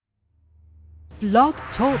Blog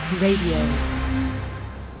Talk Radio.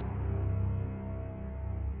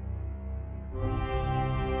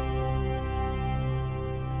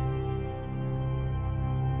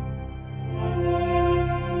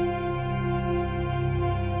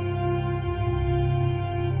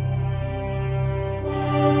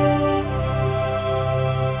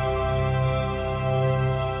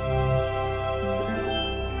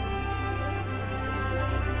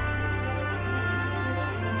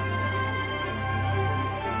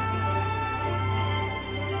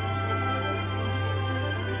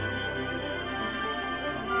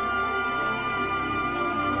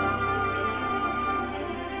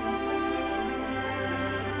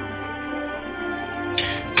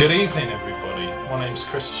 Good evening, everybody. My name's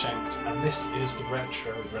Chris Shanks, and this is the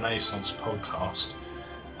Retro Renaissance podcast.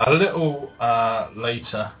 A little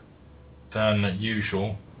later than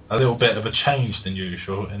usual, a little bit of a change than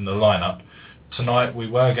usual in the lineup. Tonight we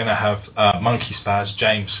were going to have Monkey Spaz,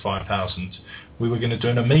 James 5000. We were going to do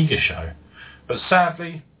an Amiga show, but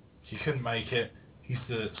sadly he couldn't make it. He's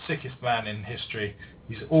the sickest man in history.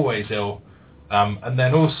 He's always ill. And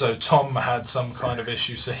then also Tom had some kind of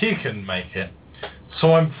issue, so he couldn't make it.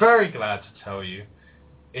 So I'm very glad to tell you,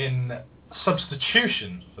 in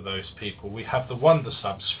substitution for those people, we have the Wonder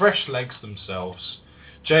Subs, fresh legs themselves,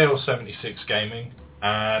 JL76 Gaming,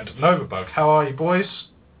 and Novabug. How are you, boys?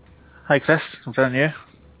 Hi, Chris. I'm feeling you.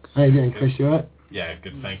 How you doing, Chris? You alright? Yeah,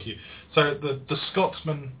 good, thank you. So the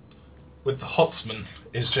Scotsman with the Hotsman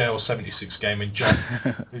is JL76 Gaming, John,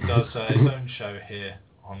 who does his own show here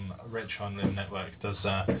on Retro Unlimited Network, does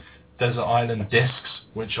Desert Island Discs,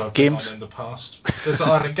 which I've been on in the past. Desert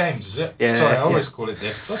Island Games, is it? Yeah. Sorry, I always call it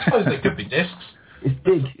discs. I suppose they could be discs. It's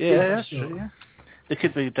big. Yeah, that's true, yeah. It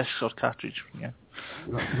could be a disc or cartridge, yeah.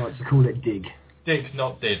 I like to call it dig. Dig,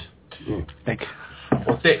 not did. Yeah. Dig.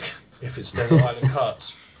 Or dick, if it's Desert Island Carts.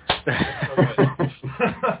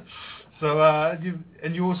 So,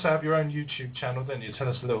 you also have your own YouTube channel, don't you? Tell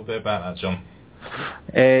us a little bit about that, John.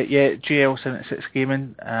 Yeah, GL76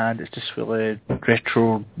 Gaming, and it's just really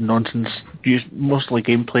retro nonsense. Mostly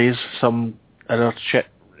gameplays, some other shit,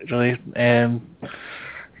 really.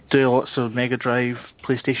 Do lots of Mega Drive,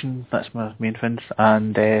 PlayStation, that's my main things,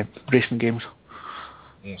 and racing games.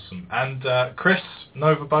 Awesome. And Chris,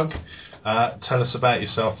 Novabug, tell us about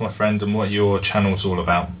yourself, my friend, and what your channel's all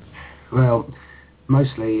about. Well,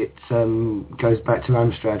 mostly it goes back to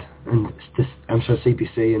Amstrad, and it's just Amstrad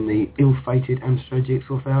CPC and the ill-fated Amstrad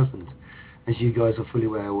GX4000, as you guys are fully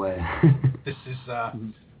well aware. This is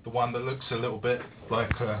the one that looks a little bit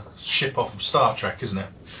like a ship off of Star Trek, isn't it?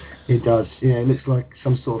 It does, yeah. It looks like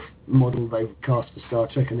some sort of model they cast for Star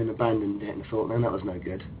Trek and then abandoned it and thought, man, that was no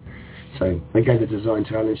good. So they gave the design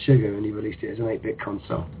to Alan Sugar and he released it as an 8-bit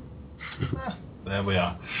console. There we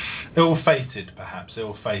are. Ill-fated, perhaps,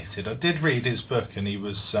 ill-fated. I did read his book, and he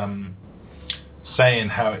was saying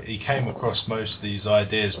how he came across most of these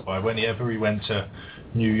ideas by whenever he went to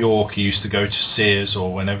New York, he used to go to Sears,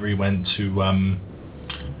 or whenever he went to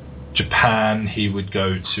Japan, he would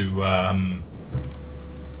go into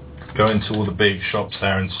all the big shops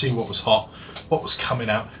there and see what was hot, what was coming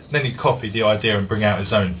out, and then he'd copy the idea and bring out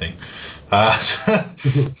his own thing.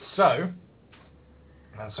 So,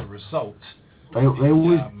 as a result, They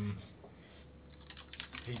always...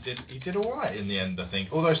 He did all right in the end, I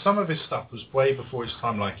think. Although some of his stuff was way before his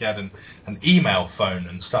time, like he had an email phone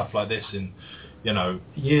and stuff like this in,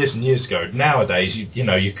 years and years ago. Nowadays,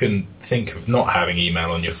 you couldn't think of not having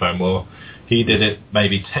email on your phone. Well, he did it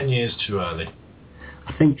maybe 10 years too early.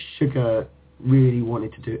 I think Sugar really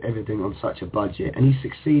wanted to do everything on such a budget, and he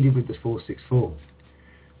succeeded with the 464.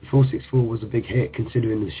 The 464 was a big hit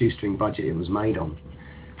considering the shoestring budget it was made on.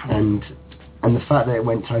 And the fact that it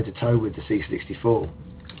went toe-to-toe with the C64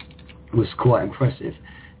 was quite impressive.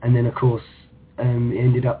 And then, of course, he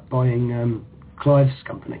ended up buying Clive's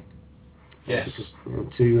company. Yes. Because,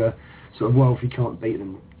 to well, if you can't beat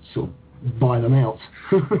them, sort of buy them out.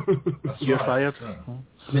 You're fired.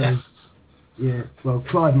 Yeah. Well,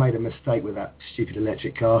 Clive made a mistake with that stupid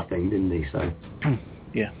electric car thing, didn't he? So.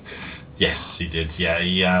 Yeah. Yes, he did. Yeah,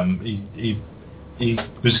 he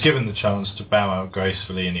was given the chance to bow out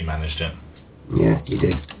gracefully, and he managed it. Yeah, he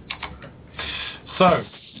did. So,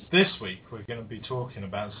 this week we're going to be talking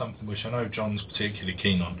about something which I know John's particularly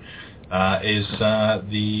keen on, is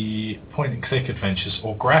the point-and-click adventures,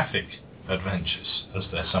 or graphic adventures, as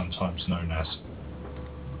they're sometimes known as.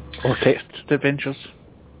 Or text adventures.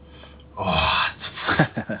 Oh, I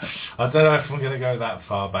don't know if we're going to go that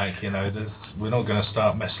far back, we're not going to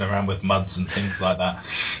start messing around with muds and things like that,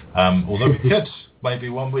 although we could. Maybe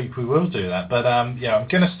one week we will do that, but I'm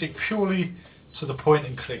going to stick purely to the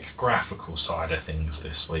point-and-click graphical side of things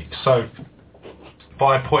this week. So,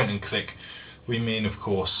 by point and click, we mean, of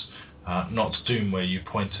course, not Doom, where you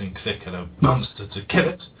point and click at a monster to kill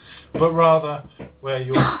it, but rather where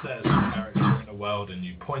you're set as a character in a world and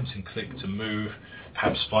you point and click to move,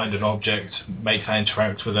 perhaps find an object, make that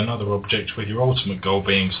interact with another object, with your ultimate goal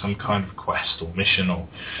being some kind of quest or mission or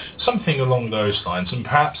something along those lines. And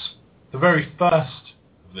perhaps the very first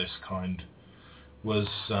of this kind was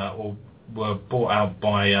or were bought out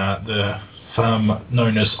by the firm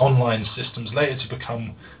known as Online Systems, later to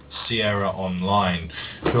become Sierra Online,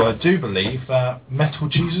 who I do believe Metal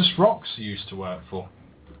Jesus Rocks used to work for.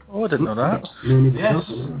 Oh, I didn't know that. Yes.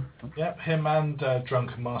 Yep, him and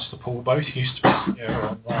Drunken Master Paul both used to be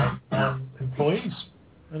Sierra Online employees.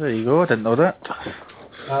 Oh, there you go, I didn't know that.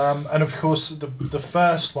 And of course, the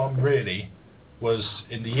first one really was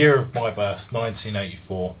in the year of my birth,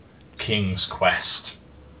 1984, King's Quest.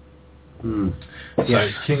 Mm. So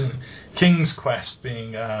Yes. King's Quest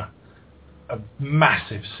being a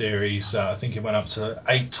massive series. I think it went up to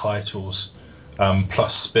 8 titles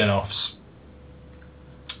plus spin-offs.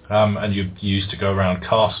 And you used to go around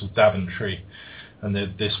Castle Daventry and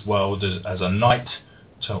this world as a knight,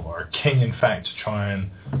 or a king in fact, to try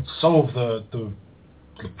and solve the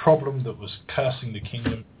problem that was cursing the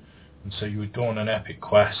kingdom. And so you would go on an epic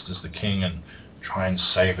quest as the king and try and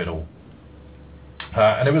save it all.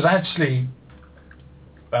 And it was actually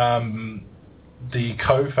the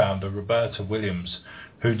co-founder, Roberta Williams,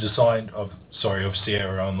 who designed of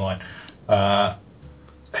Sierra Online,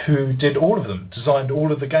 who did all of them, designed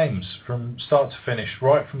all of the games from start to finish,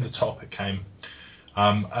 right from the top it came.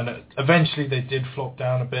 And eventually they did flop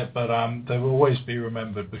down a bit, but they will always be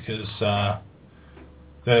remembered because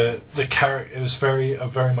the character, it was very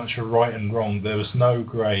much a right and wrong. There was no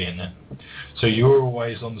grey in it, so you were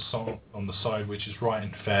always on the side which is right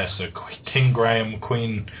and fair. So King Graham,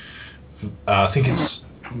 Queen, I think it's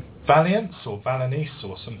Valiance or Valenice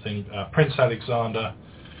or something, Prince Alexander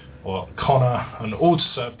or Connor, and all to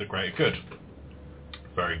serve the greater good.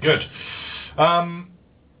 Very good.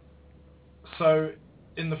 So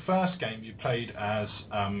in the first game you played as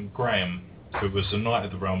Graham, who was the Knight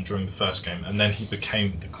of the Realm during the first game, and then he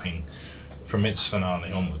became the King from its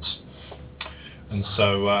finale onwards. And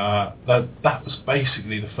so that was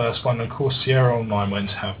basically the first one. And of course Sierra Online went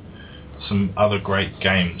to have some other great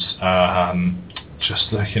games.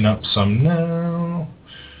 Just looking up some now.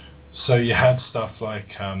 So you had stuff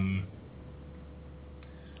like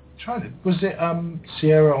was it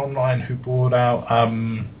Sierra Online who brought out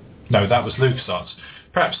no, that was LucasArts.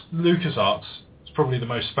 Perhaps LucasArts is probably the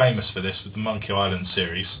most famous for this with the Monkey Island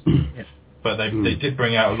series. Yeah. But they did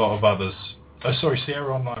bring out a lot of others. Oh, sorry,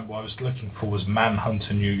 Sierra Online, what I was looking for was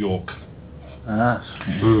Manhunter New York.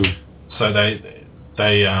 So they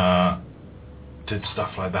did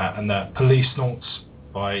stuff like that. And Policenauts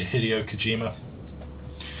by Hideo Kojima.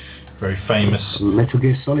 Very famous. Metal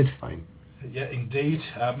Gear Solid fame. Yeah, indeed.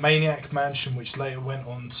 Maniac Mansion, which later went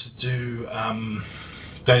on to do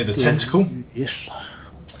Day of the Tentacle. Yes.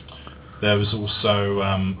 There was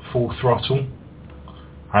also Full Throttle.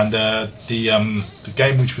 And the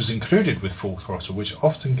game which was included with Full Throttle, which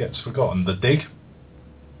often gets forgotten, The Dig.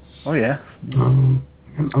 Oh yeah.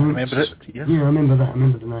 I remember it. Yeah. Yeah, I remember that. I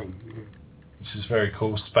remember the name. Yeah. Which is very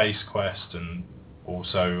cool. Space Quest, and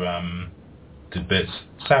also did bits.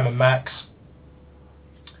 Sam & Max.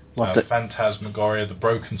 Loved it. Phantasmagoria, the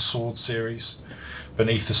Broken Sword series.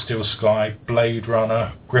 Beneath the Steel Sky, Blade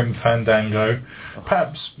Runner, Grim Fandango.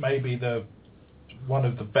 Perhaps maybe one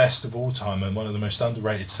of the best of all time and one of the most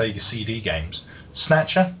underrated Sega CD games,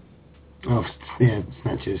 Snatcher. Oh, yeah,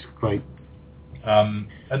 Snatcher is great. And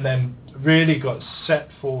then really got set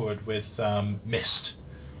forward with Myst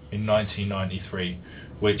in 1993,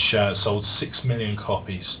 which sold 6 million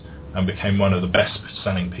copies and became one of the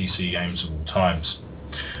best-selling PC games of all times.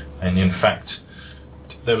 And in fact,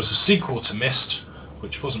 there was a sequel to Myst,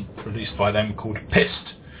 which wasn't released by them, called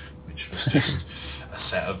Pissed, which was just a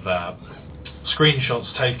set of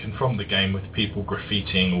screenshots taken from the game with people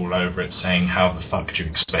graffitiing all over it saying, how the fuck do you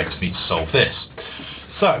expect me to solve this?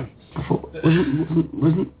 So, I thought,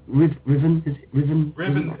 wasn't Riven? Is it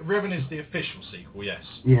Riven? Riven is the official sequel, yes.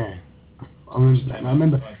 Yeah, I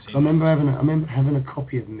remember having a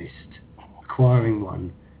copy of Myst, acquiring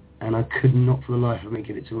one, and I could not for the life of me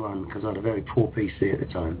get it to run because I had a very poor PC at the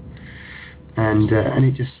time, and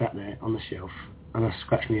it just sat there on the shelf. And I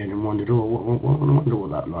scratched my head and wondered, I wonder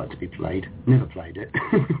what that would like to be played. Never played it.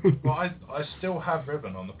 Well, I still have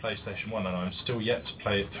Riven on the PlayStation 1 and I'm still yet to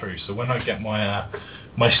play it through. So when I get my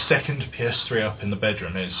second PS3 up in the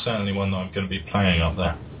bedroom, it's certainly one that I'm going to be playing up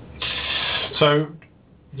there. So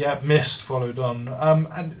Yeah, Myst followed on.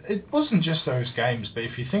 And it wasn't just those games, but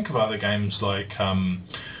if you think of other games like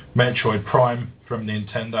Metroid Prime from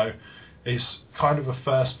Nintendo, it's kind of a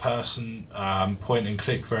first-person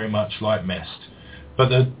point-and-click very much like Myst. But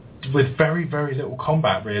with very, very little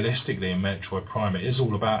combat, realistically, in Metroid Prime, it is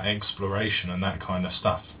all about exploration and that kind of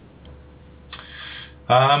stuff.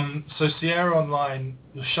 So Sierra Online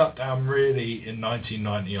was shut down really in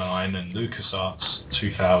 1999 and LucasArts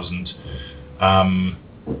 2000.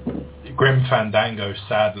 Grim Fandango,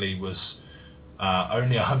 sadly, was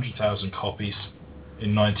only 100,000 copies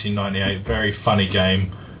in 1998. Very funny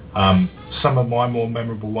game. Some of my more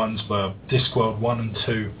memorable ones were Discworld 1 and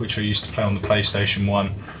 2, which I used to play on the PlayStation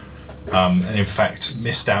 1. And in fact,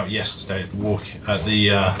 missed out yesterday at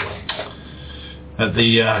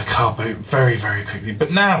the car boot very, very quickly.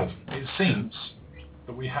 But now, it seems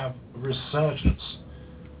that we have a resurgence,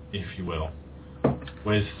 if you will,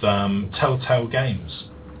 with Telltale Games.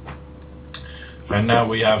 And now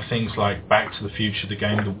we have things like Back to the Future, the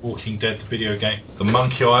game, The Walking Dead, the video game, the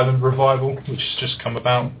Monkey Island revival, which has just come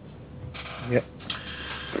about. Yep.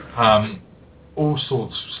 All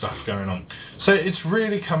sorts of stuff going on. So it's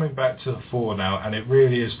really coming back to the fore now, and it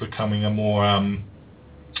really is becoming a more, I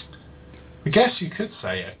guess you could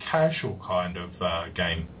say, a casual kind of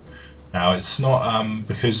game. Now, it's not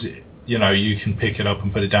because, you know, you can pick it up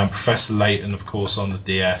and put it down. Professor Layton, of course, on the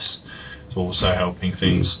DS is also helping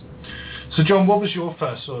things. So, John, what was your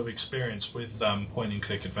first sort of experience with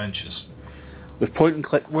point-and-click adventures? With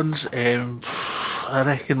point-and-click ones, I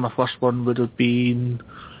reckon my first one would have been...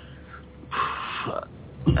 I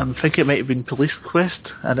think it might have been Police Quest,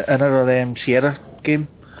 another Sierra game.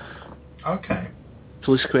 Okay.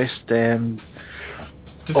 Police Quest. Did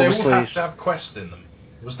they all have to have quests in them?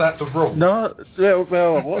 Was that the rule? No,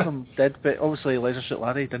 well, a lot of them did, but obviously Leisure Suit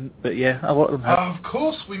Larry didn't. But yeah, a lot of them had. Of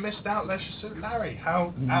course, we missed out Leisure Suit Larry.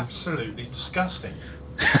 How absolutely disgusting.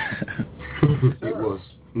 It was.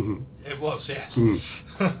 Mm-hmm. It was, yes. Mm.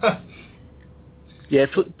 Yeah,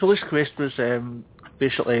 Police Quest was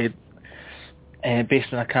basically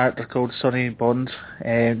based on a character called Sonny Bond.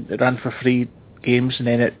 It ran for 3 games, and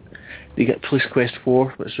then you get Police Quest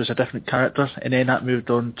 4, which was a different character, and then that moved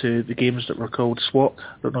on to the games that were called SWAT.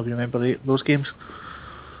 I don't know if you remember those games.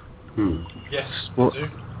 Yes, SWAT. I do.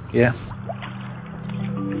 Yeah.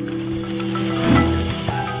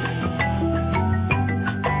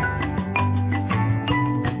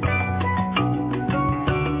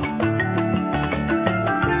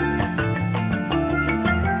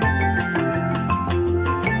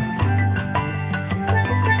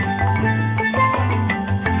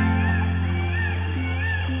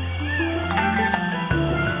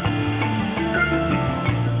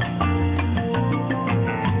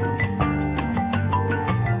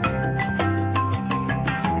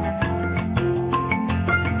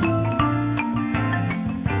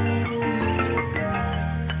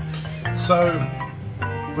 So,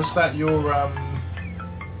 was that your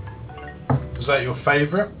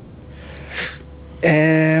favourite?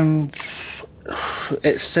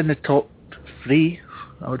 It's in the top 3,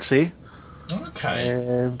 I would say.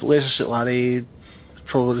 Okay. Leisure Suit Larry,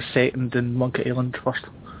 probably the second, and Monkey Island first.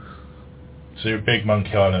 So you're a big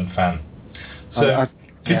Monkey Island fan. So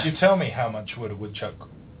could you tell me how much wood would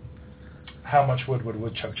a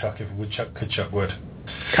woodchuck chuck if a woodchuck could chuck wood?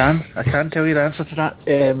 I can tell you the answer to that.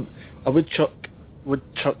 A woodchuck would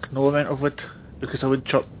chuck no amount of wood, because a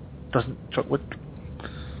woodchuck doesn't chuck wood.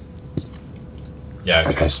 Yeah,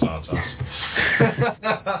 okay, smart ass.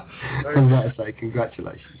 I was about to say,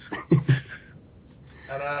 congratulations.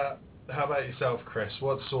 And how about yourself, Chris?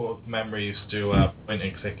 What sort of memories do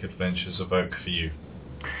point-and-click adventures evoke for you?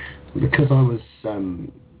 Because I was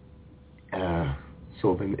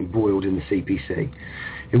sort of embroiled in the CPC,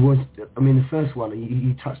 it was, the first one,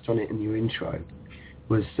 you touched on it in your intro,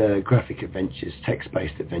 was graphic adventures,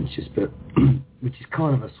 text-based adventures, but which is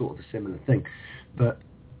kind of a sort of a similar thing. But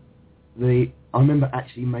I remember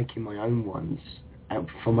actually making my own ones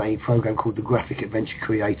from a program called the Graphic Adventure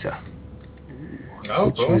Creator,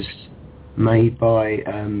 which was made by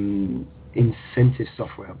Incentive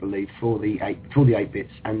Software, I believe, for the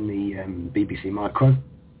 8-bits and the BBC Micro.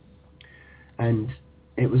 And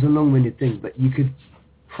it was a long-winded thing, but you could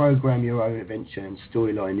program your own adventure and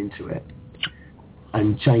storyline into it,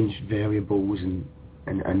 and change variables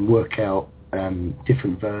and work out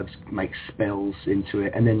different verbs, make spells into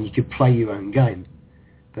it, and then you could play your own game.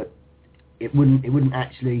 But it wouldn't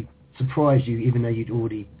actually surprise you, even though you'd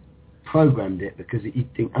already programmed it, because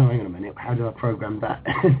you'd think, oh, hang on a minute, how do I program that?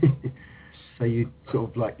 So you'd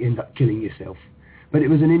sort of like end up killing yourself. But it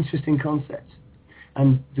was an interesting concept,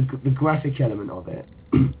 and the graphic element of it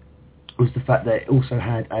was the fact that it also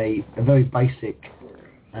had a very basic,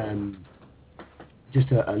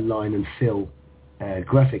 just a line and fill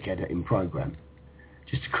graphic editing program,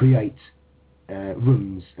 just to create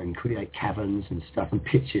rooms and create caverns and stuff and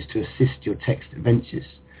pictures to assist your text adventures.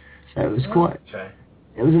 So it was quite. Okay.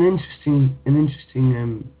 It was an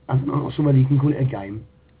interesting. I'm not sure whether you can call it a game.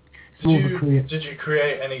 Did you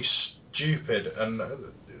create any stupid and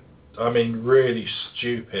I mean really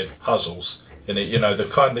stupid puzzles in it? You know, the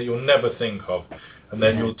kind that you'll never think of, and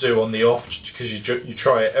then you'll do on the off because you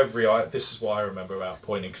try it every item. This is what I remember about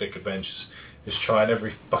point and click adventures: is trying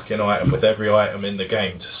every fucking item with every item in the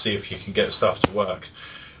game to see if you can get stuff to work.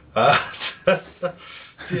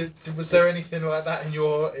 Was there anything like that in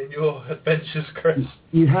your adventures, Chris?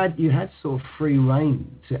 You had sort of free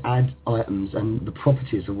reign to add items and the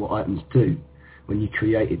properties of what items do when you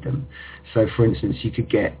created them. So, for instance, you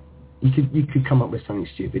could come up with something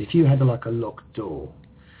stupid. If you had like a locked door,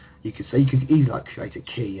 you could easily like create a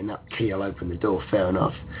key, and that key will open the door. Fair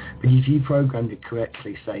enough. But if you programmed it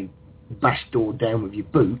correctly, say bash door down with your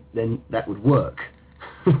boot, then that would work.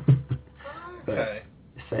 Okay.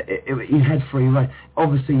 So you had free reign.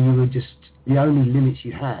 Obviously, the only limits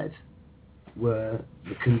you had were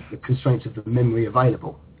the constraints of the memory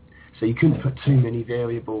available. So you couldn't put too many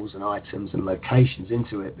variables and items and locations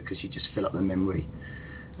into it because you just fill up the memory.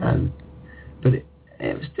 But it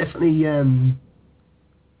was definitely.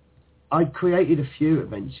 I created a few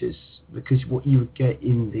adventures because what you would get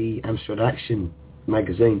in the Amstrad Action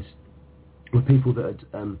magazines were people that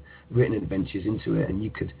had written adventures into it, and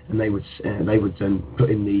they would put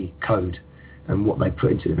in the code and what they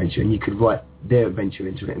put into the adventure, and you could write their adventure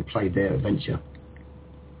into it and play their adventure,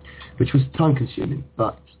 which was time consuming,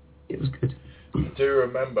 but it was good. I do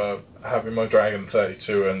remember having my Dragon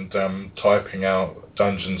 32 and typing out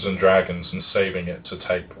Dungeons and Dragons and saving it to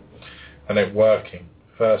tape, and it working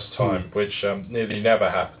first time, which nearly never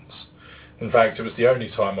happens. In fact, it was the only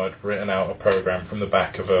time I'd written out a program from the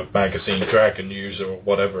back of a magazine, Dragon User or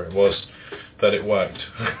whatever it was, that it worked.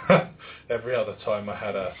 Every other time I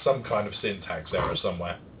had some kind of syntax error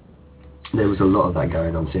somewhere. There was a lot of that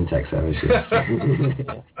going on, syntax errors.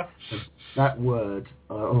 That word,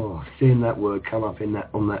 seeing that word come up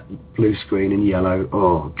on that blue screen in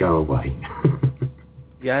yellow, go away.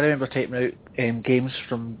 Yeah, I remember typing out games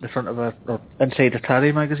from the front of inside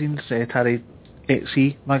Atari magazines, Atari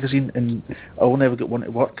XE magazine, and I will never get one to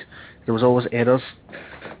work. There was always errors.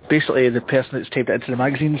 Basically, the person that's typed it into the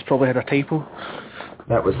magazines probably had a typo.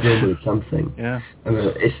 That was normally something. Yeah. I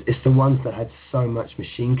mean, it's the ones that had so much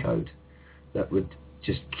machine code that would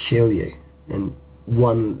just kill you, and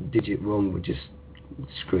one digit wrong would just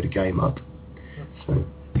screw the game up. So,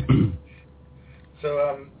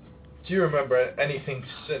 do you remember anything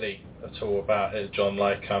silly at all about it, John?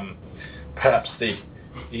 Like perhaps the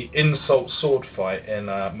insult sword fight in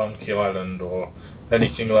Monkey Island or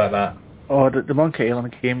anything like that? Oh, the Monkey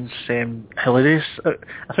Island game's hilarious.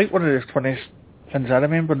 I think one of the funniest things I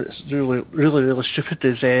remember that's really, really, really stupid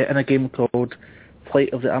is in a game called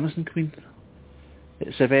Flight of the Amazon Queen.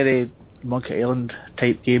 It's a very Monkey Island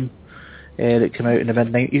type game that came out in the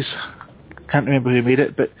mid-90s. Can't remember who made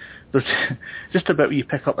it, but there's just about where you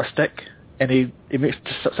pick up a stick and he makes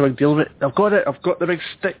such a big deal of it. I've got the big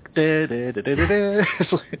stick.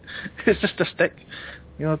 It's just a stick.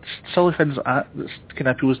 You know, it's silly things like that that kind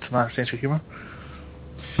of appeals to my sense of humour.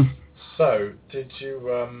 So, did you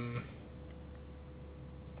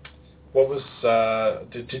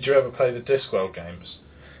did you ever play the Discworld games?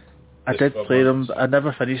 I did play them, but I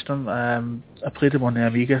never finished them. I played them on the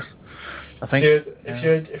Amiga, I think.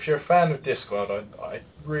 If you're a fan of Discworld,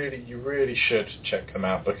 you really should check them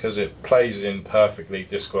out because it plays in perfectly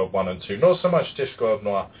Discworld 1 and 2. Not so much Discworld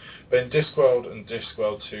Noir, but in Discworld and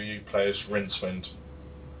Discworld 2 you play as Rincewind.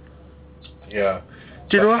 Yeah.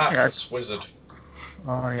 Do you know what? Hapless wizard.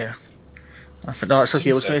 Oh yeah. No, it's okay.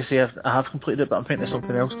 I was going to say I have completed it, but I'm thinking of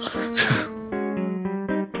something else.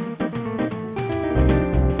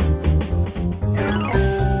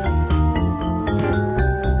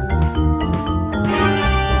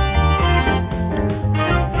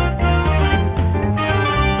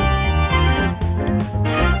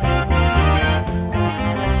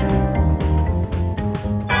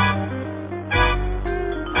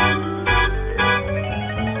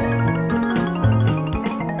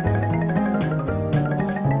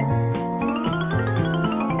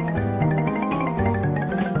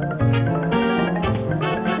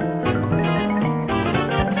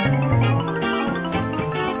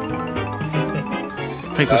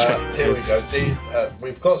 Here we go.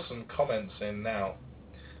 We've got some comments in now,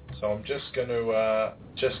 so I'm just going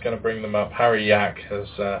to bring them up. Harry Yak has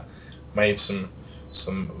made some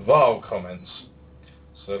some vile comments.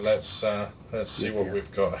 So let's see what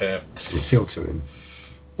we've got here. We'll filter him.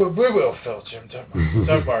 We will filter him.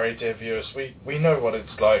 Don't worry, dear viewers. We know what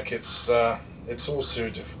it's like. It's all too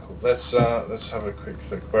difficult. Let's have a quick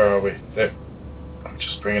look. Where are we? There. I'm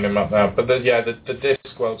just bringing him up now. But the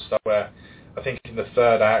Discworld stuff, where I think in the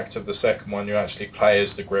third act of the second one you actually play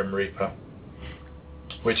as the Grim Reaper,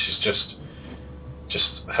 which is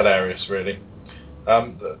just hilarious, really.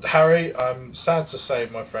 Harry, I'm sad to say,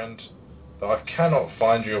 my friend, that I cannot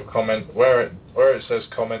find your comment. Where it says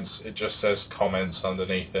comments, it just says comments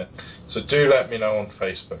underneath it. So do let me know on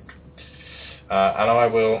Facebook, and I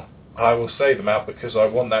will say them out because I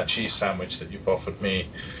want that cheese sandwich that you've offered me.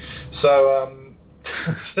 So,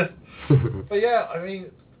 but yeah, I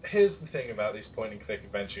mean, here's the thing about these point-and-click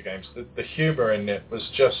adventure games: the humour in it was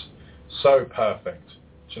just so perfect.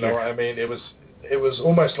 Do you know what I mean? It was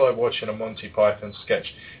almost like watching a Monty Python sketch.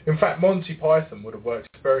 In fact, Monty Python would have worked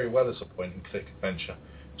very well as a point-and-click adventure.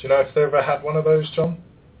 Do you know if they ever had one of those, John?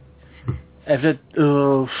 I'll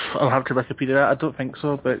have to Wikipedia that. I don't think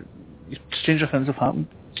so, but stranger things have happened.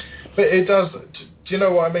 But it does. Do you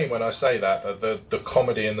know what I mean when I say that? The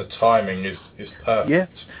comedy and the timing is perfect. Yeah.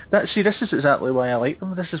 This is exactly why I like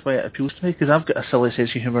them. This is why it appeals to me, because I've got a silly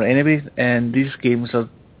sense of humour anyway, and these games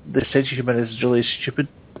the sense of humour is really stupid.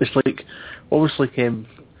 It's like, almost like,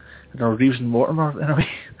 Reeves and Mortimer, in a way.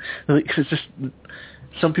 Like, it's just,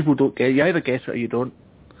 some people don't get it. You either get it or you don't.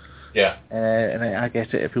 Yeah. And I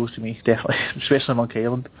get it. It appeals to me, definitely, especially Monkey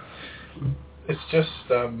Island. It's just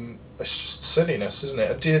silliness, isn't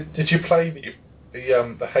it? Did you play the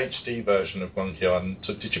HD version of Monkey Island?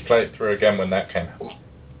 So did you play it through again when that came out?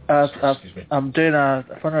 Excuse me. I'm doing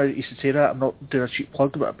if I know you should say that, I'm not doing a cheap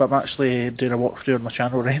plug, but I'm actually doing a walkthrough on my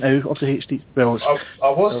channel right now of the HD. Well, I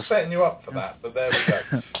was setting you up for that, but there we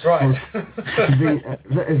go. Right.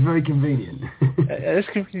 It's very convenient. It is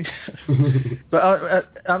convenient. But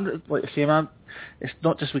I'm like I say, man, it's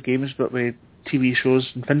not just with games, but with TV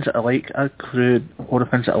shows and things that I like. I create horror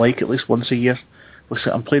things that I like at least once a year.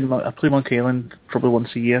 I play Monkey Island probably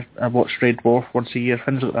once a year. I watch Red Dwarf once a year,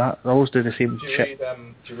 things like that. I always do the same shit. Do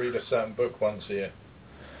you read a certain book once a year?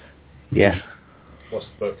 Yeah. What's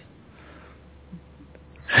the book?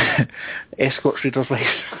 Escort's Reader's Life.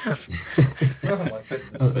 Oh my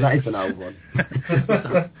goodness. That is an old one.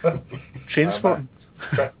 Trainspotting.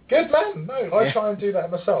 Good man. No, I try and do that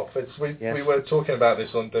myself. We were talking about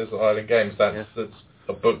this on Desert Island Games. That's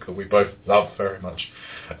a book that we both love very much.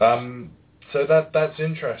 So that's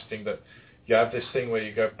interesting that you have this thing where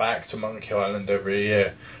you go back to Monkey Island every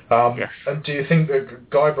year. And do you think that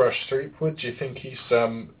Guybrush Threepwood, do you think he's... I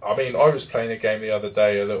mean, I was playing a game the other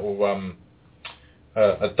day, a little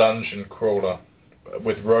a dungeon crawler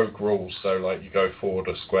with rogue rules. So, like, you go forward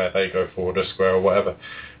a square, they go forward a square or whatever.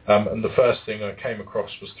 And the first thing I came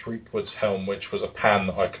across was Threepwood's helm, which was a pan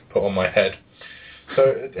that I could put on my head.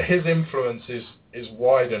 So his influence is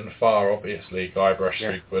wide and far, obviously, Guybrush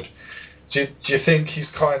Threepwood. Do you think he's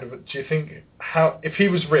kind of... Do you think if he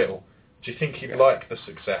was real, do you think he'd like the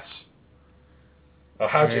success? Or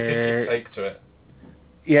how do you think he'd take to it?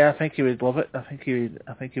 Yeah, I think he would love it. I think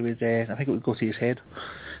it would go to his head,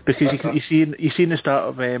 because you see in the start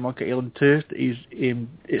of Monkey Island 2,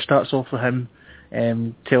 it starts off with him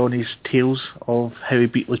telling his tales of how he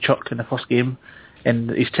beat LeChuck in the first game,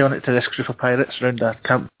 and he's telling it to this group of pirates around a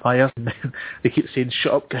campfire, and they keep saying,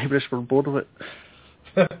 "Shut up, Guybrush, we're bored of it."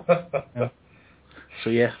 So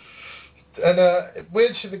yeah. And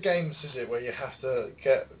which of the games is it where you have to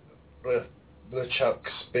get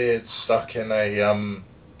LeChuck's beard stuck in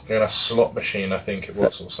a slot machine? I think it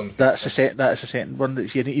was, or something. That's the second one.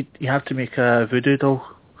 That you have to make a voodoo doll.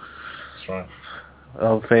 That's right.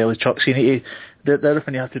 Of LeChuck's. The other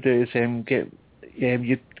thing you have to do is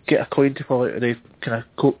you get a coin to fall out of the kind of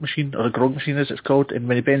Coke machine, or a grog machine as it's called, and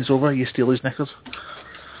when he bends over, you steal his knickers.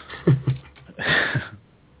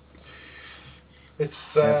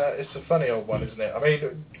 It's a funny old one, isn't it? I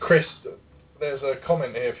mean, Chris, there's a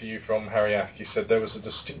comment here for you from Harry Ack. He said there was a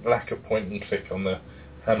distinct lack of point and click on the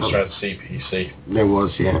Amstrad CPC. There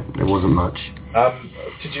was, yeah. There wasn't much.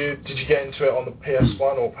 Did you get into it on the PS1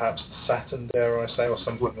 or perhaps the Saturn, dare I say, or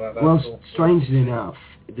something like that? Well, strangely enough,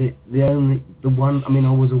 the one. I mean,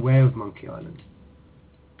 I was aware of Monkey Island,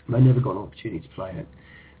 but I never got an opportunity to play it.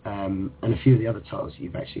 And a few of the other titles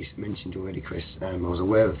you've actually mentioned already, Chris, I was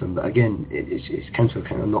aware of them, but again, it's come to a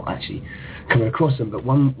kind of not actually coming across them. But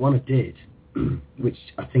one I did, which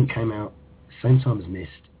I think came out same time as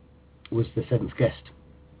Myst, was The Seventh Guest.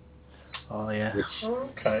 Oh yeah.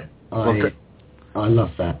 Okay. I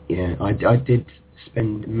love that. Yeah, I did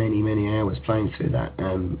spend many hours playing through that.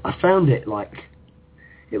 I found it like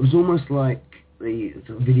it was almost like the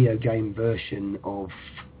video game version of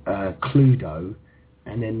Cluedo,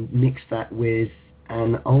 and then mix that with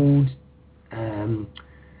an old. Do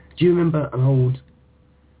you remember an old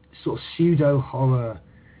sort of pseudo horror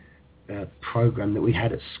program that we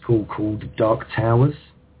had at school called Dark Towers?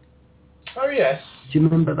 Oh yes. Do you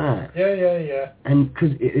remember that? Yeah. And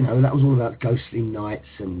because that was all about ghostly nights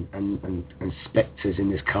and spectres in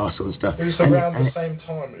this castle and stuff. It was around the same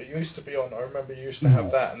time. It used to be on. I remember you used to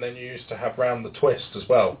have that, and then you used to have Round the Twist as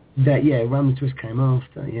well. Round the Twist came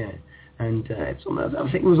after. Yeah, and it's on. I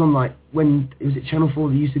think it was on when it was at Channel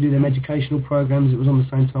 4. They used to do them educational programs. It was on the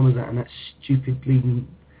same time as that, and that stupid bleeding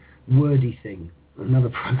wordy thing. Another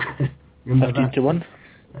program. Remember 15 to 1.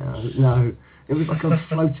 No, it was like a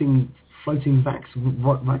floating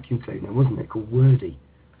vacuum cleaner, wasn't it? Called Wordy,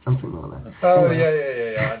 something like that. Oh,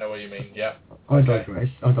 anyway, yeah. I know what you mean. Yeah. I digress.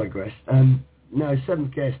 No,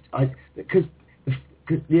 Seventh Guest. Because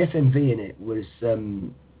the FMV in it was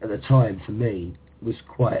at the time for me was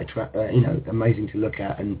quite amazing to look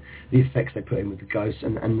at, and the effects they put in with the ghosts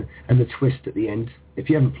and the twist at the end.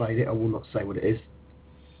 If you haven't played it, I will not say what it is.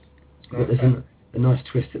 But there's a nice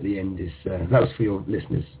twist at the end. Is that was for your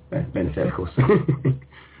listeners' benefit, of course.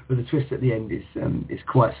 But the twist at the end is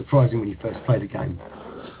quite surprising when you first play the game.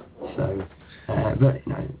 So, but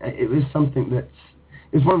it was something that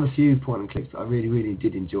it was one of the few point and clicks that I really, really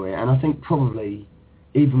did enjoy. And I think probably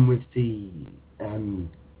even with the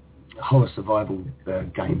horror survival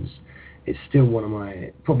games, it's still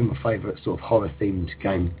probably my favourite sort of horror themed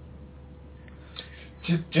game.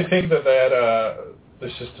 Do you think that they had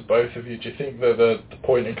this is to both of you? Do you think that the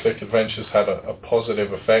point and click adventures had a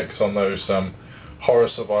positive effect on those horror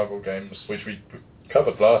survival games, which we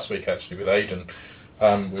covered last week actually with Aidan?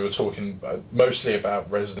 We were talking mostly about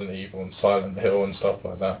Resident Evil and Silent Hill and stuff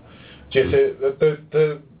like that. Do you think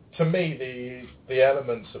that to me the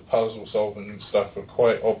elements of puzzle solving and stuff are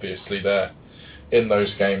quite obviously there in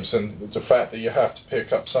those games, and the fact that you have to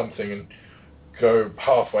pick up something and go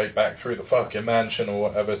halfway back through the fucking mansion or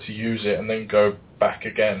whatever to use it and then go back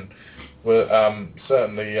again, well,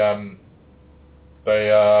 certainly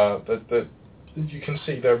you can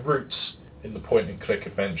see their roots in the point and click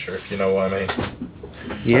adventure, if you know what I mean.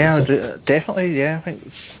 Yeah, definitely. Yeah, I think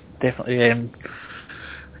it's definitely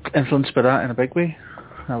influenced by that in a big way,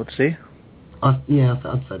 I would say. I'd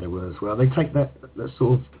say they were as well. They take that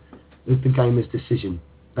sort of the gamer's decision.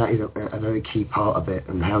 That is a very key part of it,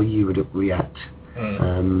 and how you would react.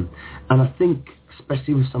 And I think,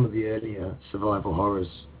 especially with some of the earlier survival horrors,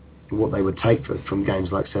 what they would take from games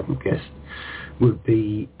like Seventh Guest would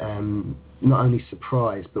be not only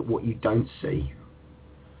surprise, but what you don't see,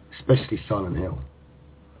 especially Silent Hill.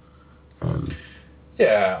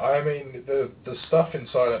 Yeah, I mean the stuff in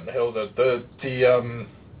Silent Hill, the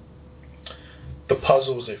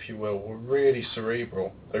puzzles, if you will, were really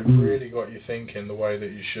cerebral. They really got you thinking the way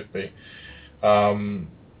that you should be. And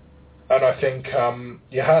I think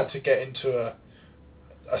you had to get into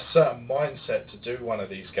a certain mindset to do one of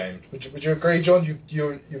these games. Would you agree, John?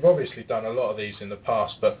 You've obviously done a lot of these in the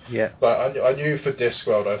past, but I knew for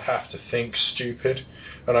Discworld I'd have to think stupid,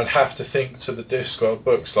 and I'd have to think to the Discworld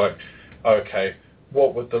books like, okay,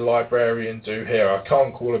 what would the librarian do here? I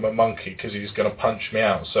can't call him a monkey because he's going to punch me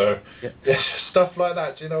out. So stuff like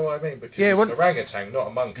that. Do you know what I mean? Because it's an orangutan, not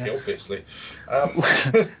a monkey, obviously.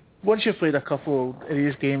 Once you've played a couple of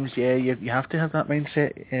these games, you have to have that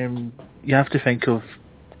mindset. You have to think of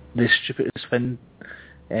the stupidest thing,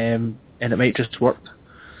 and it might just work.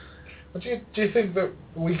 Do you think that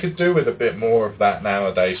we could do with a bit more of that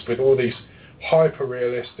nowadays, with all these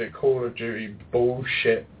hyper-realistic Call of Duty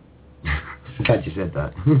bullshit? I'm glad you said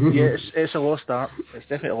that. Yeah, it's a lost art. It's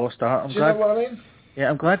definitely a lost art. Do you know what I mean? Yeah,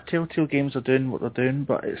 I'm glad Telltale games are doing what they're doing,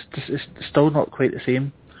 but it's still not quite the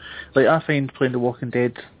same. Like, I find playing the Walking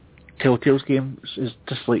Dead Telltale's game is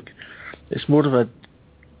just like, it's more of a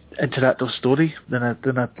interactive story than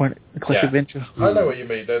a point and click adventure. I know what you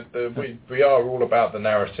mean. We are all about the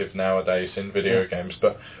narrative nowadays in video games,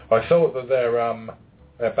 but I thought that their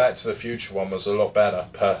Back to the Future one was a lot better,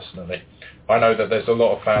 personally. I know that there's a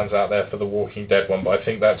lot of fans out there for the Walking Dead one, but I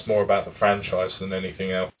think that's more about the franchise than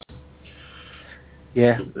anything else.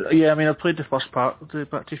 Yeah. I mean, I've played the first part of the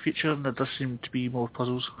Back to the Future, and there does seem to be more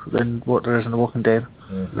puzzles than what there is in the Walking Dead.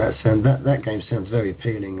 That game sounds very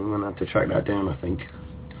appealing. I'm going to have to track that down, I think.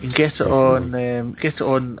 You can get it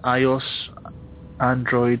on iOS,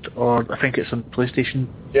 Android, or I think it's on PlayStation.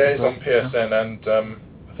 Yeah, it's on PSN, and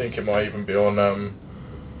I think it might even be on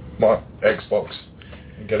my Xbox.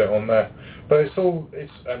 And get it on there. But it's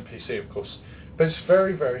and PC, of course. But it's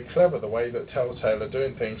very, very clever the way that Telltale are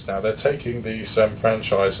doing things now. They're taking these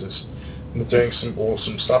franchises and they're doing some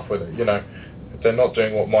awesome stuff with it. You know, They're not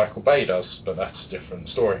doing what Michael Bay does, but that's a different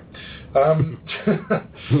story. Fucking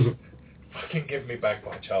give me back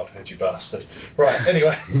my childhood, you bastard. Right,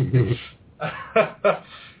 anyway.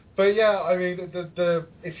 But yeah, I mean, the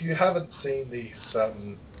if you haven't seen these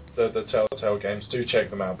the Telltale games, do check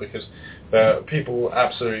them out, because people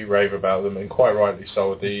absolutely rave about them, and quite rightly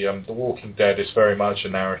so. The Walking Dead is very much a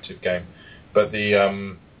narrative game, but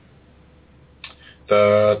the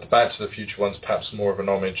Back to the Future one's perhaps more of an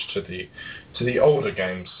homage to the older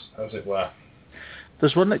games, as it were.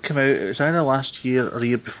 There's one that came out, it was either last year or the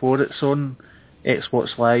year before. It's on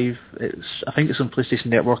Xbox Live. I think it's on PlayStation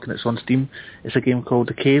Network, and it's on Steam. It's a game called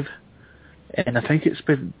The Cave, and I think it's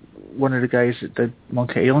been one of the guys that did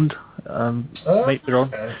Monkey Island. Might be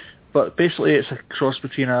wrong. Okay. But basically it's a cross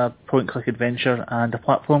between a point-click adventure and a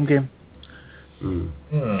platform game.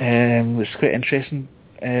 It's quite interesting.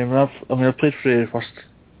 I've played through the first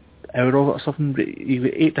hour of it or something, but you've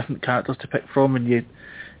got 8 different characters to pick from, and you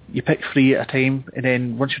pick 3 at a time, and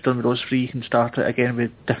then once you're done with those 3, you can start it again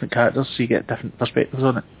with different characters, so you get different perspectives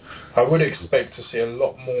on it. I would expect to see a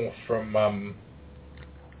lot more from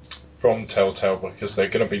Telltale, because they're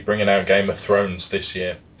going to be bringing out Game of Thrones this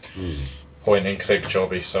year. Point-and-click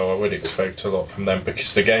jobby, so I would expect a lot from them, because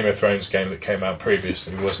the Game of Thrones game that came out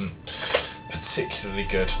previously wasn't particularly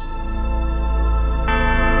good.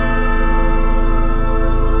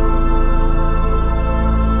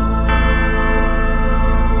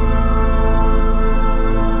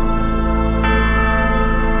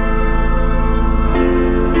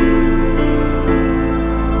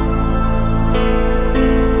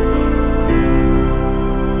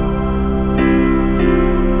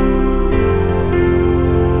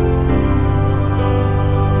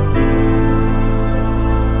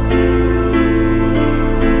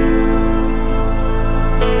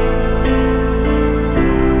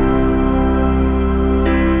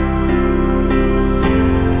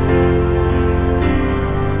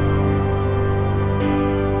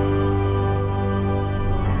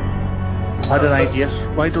 Yes,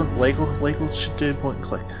 why don't Lego should do point and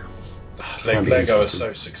click? Lego are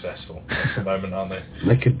so successful at the moment, aren't they?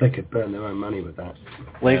 They could burn their own money with that.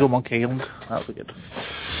 Lego Monkey Island, that would be good.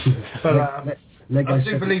 But I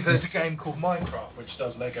do believe there's a game called Minecraft which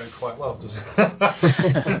does Lego quite well, doesn't it?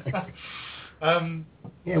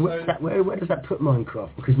 Yeah, where does that put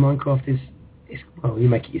Minecraft? Because Minecraft is well, you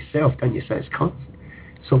make it yourself, don't you? So it's kind of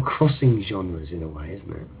sort of crossing genres in a way,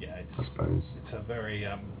 isn't it? Yeah, I suppose. It's a very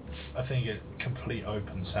I think a complete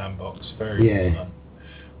open sandbox, very fun.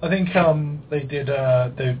 I think they did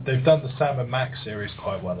they've done the Sam and Max series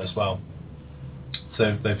quite well as well.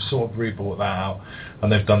 So they've sort of rebought that out, and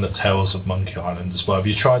they've done the Tales of Monkey Island as well. Have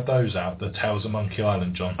you tried those out, the Tales of Monkey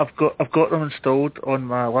Island, John? I've got them installed on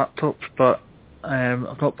my laptop, but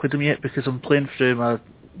I've not played them yet because I'm playing through my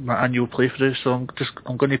annual playthrough, so I'm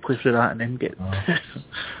going to play through that and then get.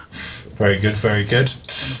 Very good, very good.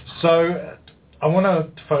 So I want to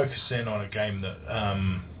focus in on a game that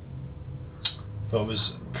that was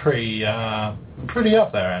pretty up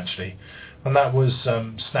there actually, and that was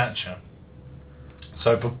Snatcher.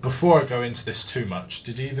 So before I go into this too much,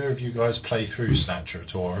 did either of you guys play through Snatcher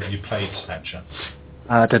at all, or have you played Snatcher?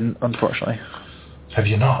 I didn't, unfortunately. Have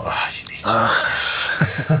you not? Oh, you need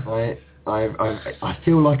to. I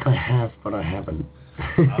feel like I have, but I haven't.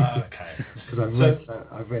 Okay. Because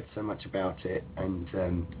I've read so much about it, and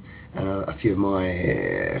a few of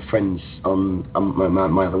my friends on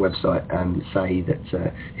my other website say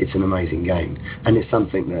that it's an amazing game, and it's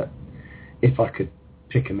something that if I could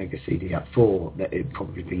pick a Mega CD up for, that it'd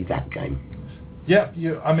probably be that game. Yeah,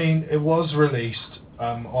 I mean, it was released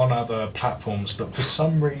on other platforms, but for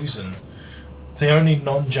some reason, the only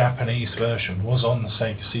non-Japanese version was on the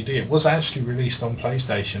Sega CD. It was actually released on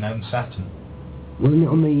PlayStation and Saturn. Wasn't it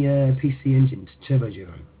on the PC Engine, Turbo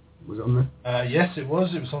Giro? Was it on there? Yes, it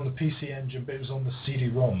was. It was on the PC Engine, but it was on the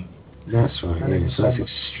CD-ROM. That's right, yeah. So that's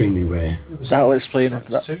extremely rare. That will explain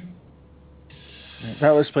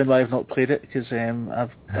That will explain why I've not played it, because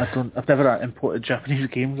I've never imported Japanese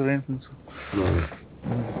games or anything. So. No.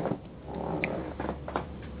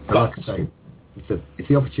 But like I say, if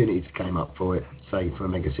the opportunity came up for it, say for a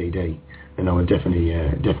Mega CD, then I would definitely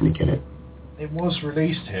get it. It was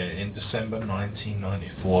released here in December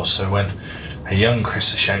 1994, so when a young Chris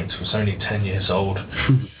Shanks was only 10 years old,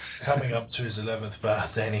 coming up to his 11th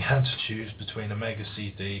birthday, and he had to choose between a Mega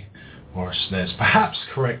CD or a SNES. Perhaps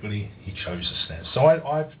correctly, he chose a SNES. So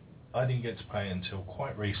I didn't get to play it until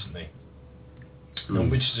quite recently,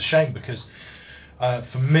 which is a shame, because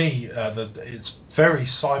for me, it's very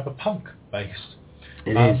cyberpunk based.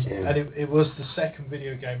 It is, yeah. And it was the second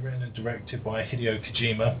video game written and directed by Hideo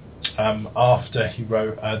Kojima after he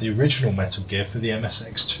wrote the original Metal Gear for the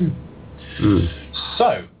MSX2.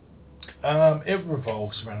 So, it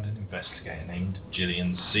revolves around an investigator named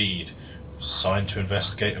Gillian Seed, assigned to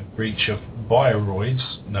investigate a breach of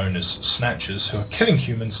bioroids known as Snatchers, who are killing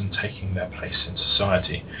humans and taking their place in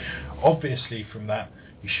society. Obviously, from that,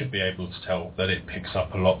 you should be able to tell that it picks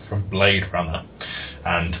up a lot from Blade Runner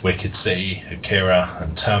and Wicked City, Akira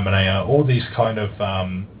and Terminator, all these kind of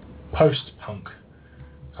post-punk,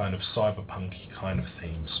 kind of cyberpunky kind of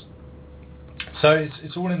themes. So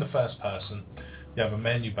it's all in the first person. You have a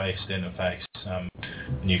menu-based interface, and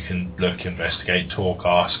you can look, investigate, talk,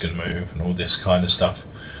 ask and move and all this kind of stuff.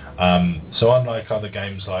 So unlike other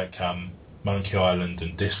games like Monkey Island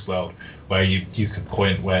and Discworld, where you could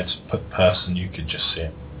point where to put the person, you could just see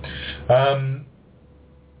it.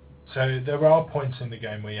 So there are points in the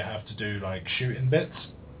game where you have to do like shooting bits,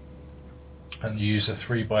 and you use a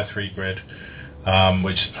 3x3 grid,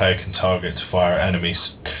 which the player can target to fire at enemies,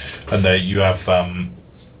 and there you have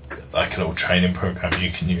like a little training program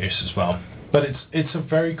you can use as well. But it's a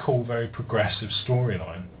very cool, very progressive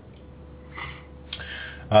storyline,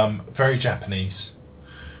 very Japanese.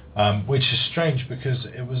 Which is strange because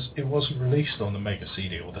it wasn't released on the Mega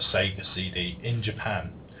CD or the Sega CD in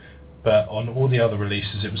Japan, but on all the other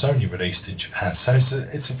releases it was only released in Japan. So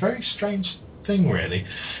it's a very strange thing, really.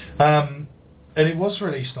 And it was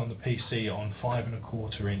released on the PC on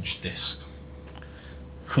 5.25-inch disc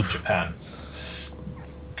in Japan.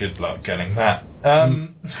 Good luck getting that.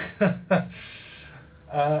 And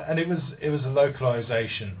it was a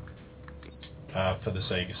localization for the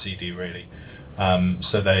Sega CD, really.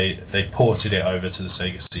 So they ported it over to the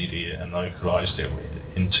Sega CD and localized it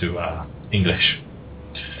into English.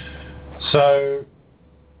 So,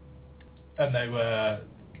 and the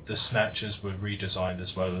Snatchers were redesigned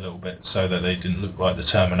as well a little bit so that they didn't look like the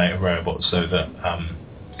Terminator robots, so that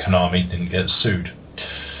Konami didn't get sued.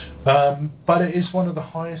 But it is one of the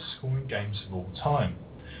highest scoring games of all time.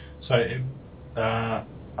 So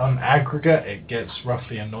on aggregate it gets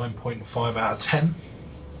roughly a 9.5 out of 10.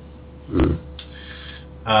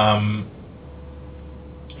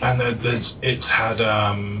 And it's had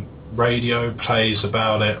radio plays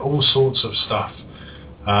about it, all sorts of stuff,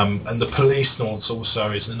 and the Police Noughts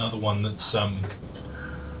also is another one that's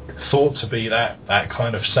thought to be that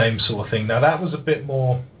kind of same sort of thing. Now that was a bit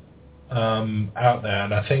more out there,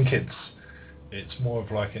 and I think it's more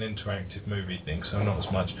of like an interactive movie thing, so not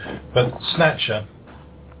as much. But Snatcher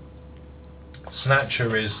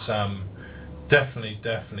is definitely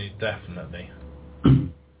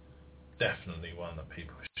one that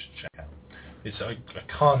people should check out.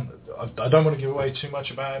 I don't want to give away too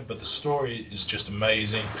much about it, but the story is just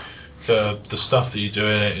amazing. The stuff that you do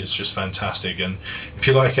in it is just fantastic, and if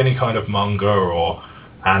you like any kind of manga or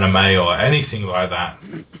anime or anything like that,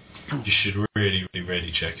 you should really, really,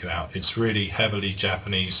 really check it out. It's really heavily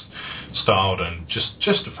Japanese styled and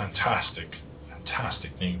just a fantastic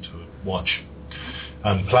thing to watch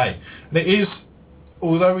and play. And it is,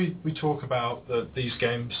 although we talk about that these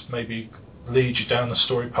games maybe lead you down the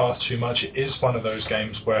story path too much, it is one of those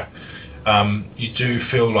games where you do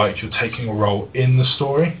feel like you're taking a role in the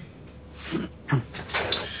story.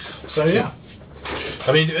 So yeah,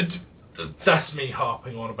 I mean, that's me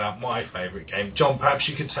harping on about my favourite game. John, perhaps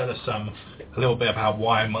you could tell us a little bit about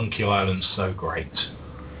why Monkey Island's so great.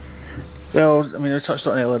 Well, I mean, I touched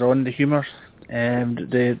on it earlier on, the humour.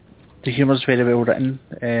 The humour's very well written.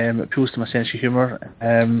 It appeals to my sense of humour.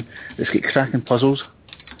 It's got cracking puzzles.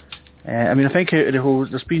 I mean, I think out of the whole,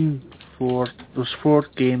 there's 4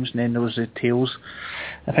 games, and then there was the Tales.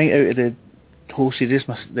 I think out of the whole series,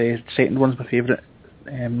 the second one's my favourite,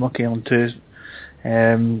 Monkey Island 2.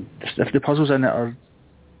 The puzzles in it are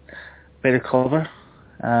very clever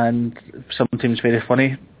and sometimes very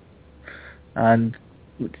funny, and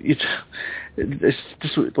it's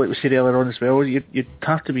just like we said earlier on as well, you'd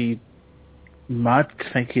have to be mad to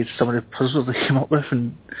think of some of the puzzles they came up with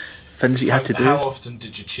and things that you had to do. How often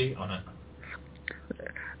did you cheat on it?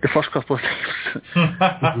 The first couple of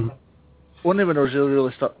times. Only when I was really,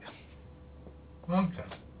 really stuck. Okay.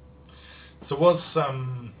 So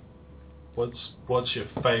what's your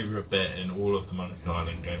favourite bit in all of the Monkey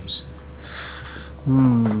Island games?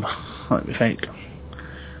 Let me think.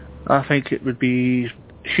 I think it would be,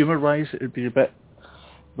 humour-wise, it would be the bit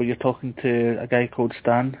where you're talking to a guy called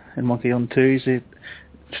Stan in Monkey Island 2.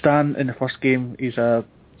 Stan in the first game, he's a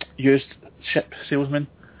used ship salesman.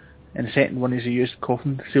 In the second one, he's a used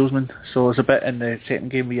coffin salesman. So there's a bit in the second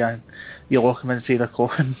game where you lock him inside a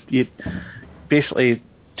coffin. You basically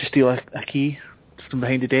just steal a key from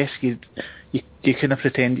behind the desk. You you kind of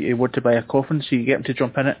pretend you want to buy a coffin, so you get them to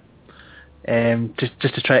jump in it,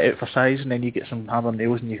 just to try it out for size, and then you get some hammer and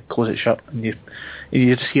nails and you close it shut, and you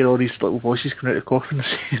just hear all these little voices coming out of the coffin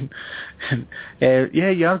saying, yeah,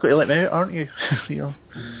 you are going to let me out, aren't you? You know,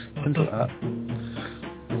 things like that.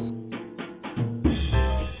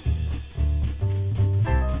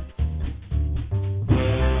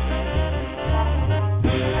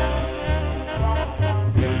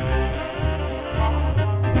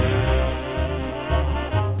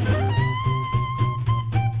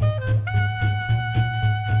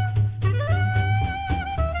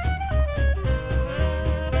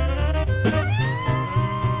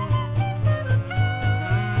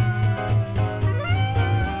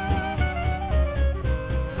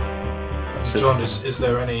 John, is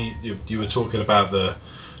there any? You were talking about the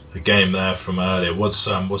game there from earlier. What's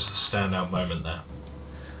the standout moment there?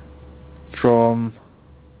 From.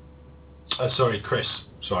 Sorry, Chris.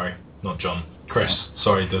 Sorry, not John. Chris.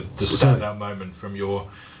 Sorry, the standout moment from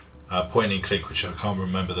your point and click, which I can't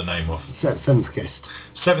remember the name of. Seventh Guest.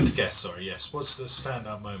 Seventh Guest. Sorry, yes. What's the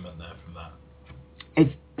standout moment there from that?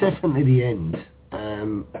 It's definitely the end,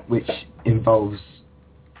 which involves.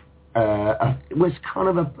 It was kind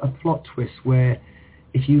of a plot twist where,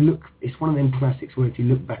 if you look, it's one of them classics where if you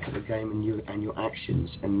look back at the game and your actions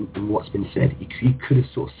and what's been said, you could have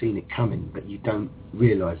sort of seen it coming, but you don't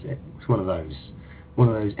realise it. It's one of those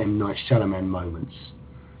M. Night Shyamalan moments,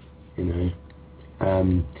 you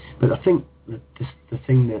know. But I think the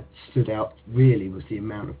thing that stood out really was the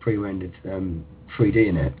amount of pre-rendered 3D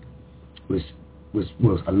in it was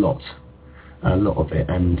a lot of it,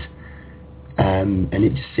 and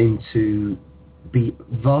it just seemed to be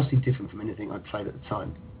vastly different from anything I'd played at the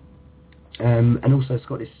time. And also it's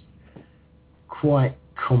got this quite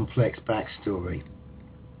complex backstory.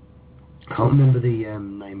 I can't remember the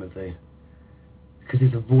name of the... Because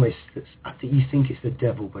there's a voice that's... I think you think it's the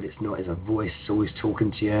devil, but it's not. It's a voice always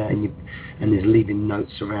talking to you, and there's leaving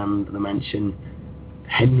notes around the mansion.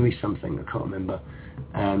 Henry something, I can't remember.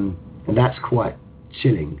 And that's quite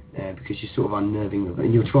chilling, because you're sort of unnerving,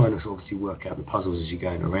 and you're trying to obviously work out the puzzles as you're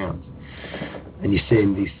going around, and you're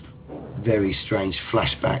seeing these very strange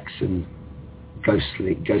flashbacks and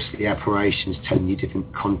ghostly apparitions telling you different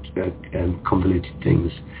convoluted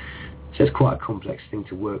things. So it's quite a complex thing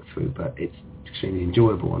to work through, but it's extremely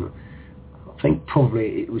enjoyable, and I think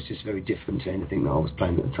probably it was just very different to anything that I was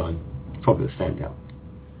playing at the time. Probably the standout.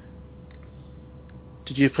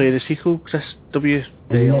 Did you play the sequel, Chris W?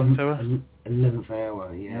 The 11th Hour? 11th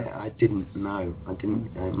Hour, yeah. I didn't know. I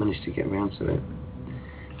didn't manage to get around to it.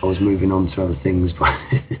 I was moving on to other things. But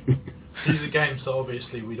these are games that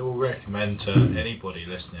obviously we'd all recommend to anybody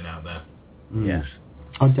listening out there. Yes.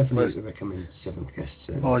 I'd definitely recommend Seventh Guest.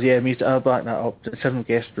 Oh yeah, I'll back that up. The Seventh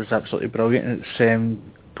Guest was absolutely brilliant, and it's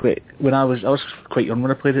quite, when I was quite young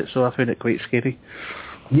when I played it, so I found it quite scary.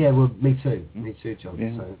 Yeah, well, me too, John.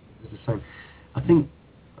 Yeah. So it's the same. I think,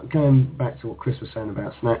 going back to what Chris was saying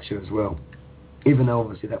about Snatcher as well, even though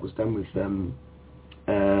obviously that was done with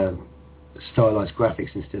stylized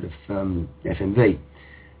graphics instead of FMV,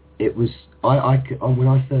 it was when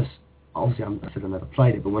I first, obviously I said I never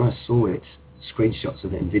played it, but when I saw it, screenshots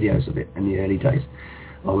of it and videos of it in the early days,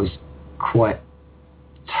 I was quite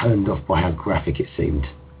turned off by how graphic it seemed.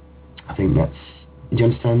 I think do you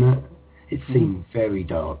understand that? It seemed very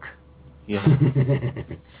dark. Yeah.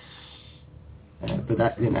 But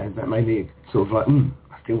that made me sort of like,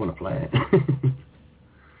 I still want to play it.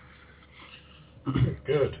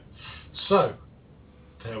 Good. So,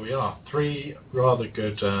 there we are. 3 rather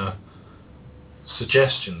good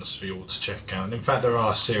suggestions for you all to check out. And in fact, there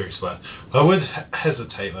are a series of that. I would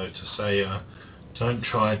hesitate, though, to say don't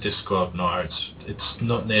try Discord Noir. It's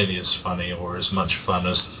not nearly as funny or as much fun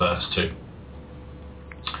as the first 2.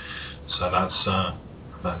 So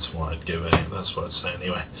that's what I'd give it. That's what I'd say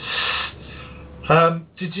anyway.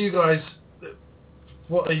 Did you guys?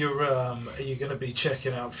 What are your? Are you going to be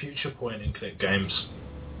checking out future point and click games?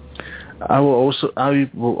 I will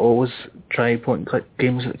always try point and click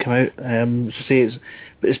games that come out. To say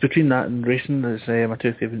it's between that and racing. It's my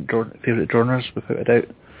 2 favourite genres, without a doubt.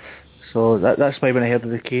 So that's why when I heard of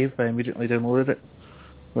The Cave, I immediately downloaded it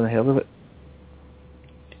when I heard of it.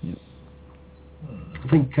 Yeah. I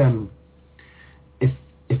think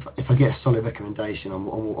if I get a solid recommendation, I'll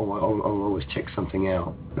always check something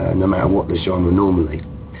out, no matter what the genre normally.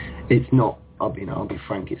 It's not. I'll be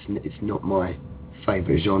frank. It's not my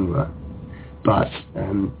favourite genre, but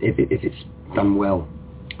if it's done well,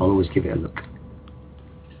 I'll always give it a look.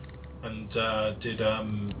 And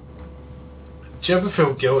do you ever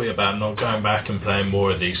feel guilty about not going back and playing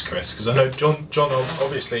more of these, Chris? Because I know John,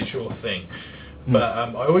 obviously it's your thing, But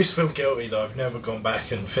I always feel guilty that I've never gone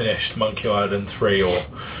back and finished Monkey Island 3, or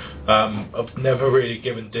I've never really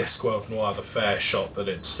given Discworld Noir the fair shot that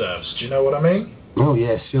it deserves. Do you know what I mean? Oh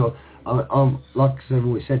yeah, sure. Like I've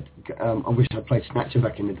always said, I wish I played Snatcher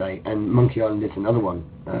back in the day, and Monkey Island is another one,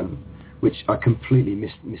 which I completely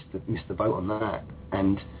missed the boat on that.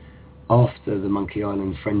 And after the Monkey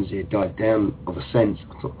Island frenzy had died down, of a sense,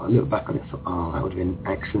 I looked back on it and thought, oh, that would have been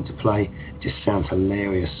excellent to play. It just sounds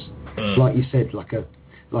hilarious. Like you said, like an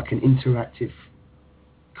interactive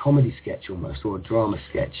comedy sketch almost, or a drama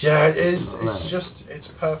sketch. Yeah, it is. It's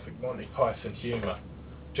perfect Monty Python humour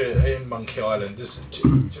in Monkey Island. Do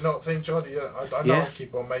you not think, John? I know I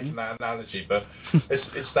keep on making that analogy, but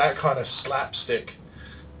it's that kind of slapstick,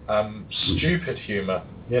 stupid humour.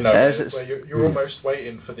 You know, where you're almost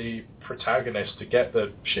waiting for the protagonist to get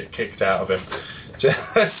the shit kicked out of him.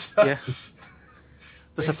 Yeah.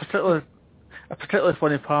 There's a particularly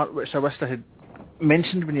funny part which I wish I had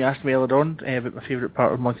mentioned when you asked me earlier on about my favourite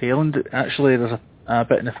part of Monkey Island. Actually, there's a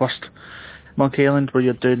bit in the first Monkey Island where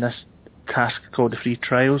you're doing this task called the Free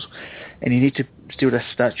Trials, and you need to steal this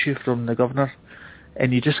statue from the governor,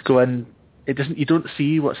 and you just go in. You don't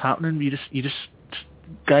see what's happening. You just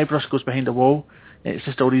Guybrush goes behind a wall, and it's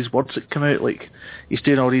just all these words that come out. Like he's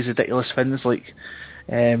doing all these ridiculous things, like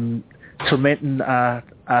tormenting a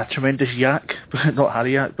tremendous yak, not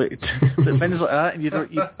Harry Yak, but things like that, and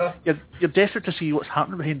you're desperate to see what's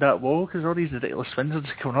happening behind that wall, because all these ridiculous things are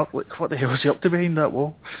just coming up. Like, what the hell is he up to behind that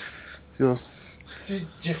wall? So, do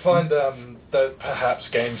you find that perhaps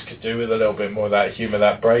games could do with a little bit more of that humour,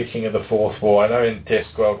 that breaking of the fourth wall? I know in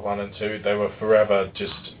Discworld 1 and 2 they were forever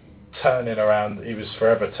just turning around. He was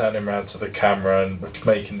forever turning around to the camera and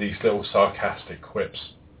making these little sarcastic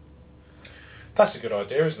quips. That's a good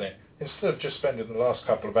idea, isn't it? Instead of just spending the last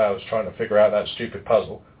couple of hours trying to figure out that stupid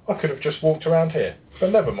puzzle, I could have just walked around here.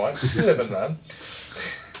 But never mind, you live and learn.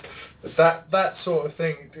 That sort of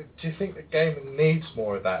thing, do you think the game needs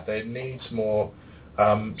more of that? It needs more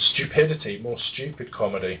stupidity, more stupid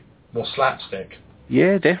comedy, more slapstick?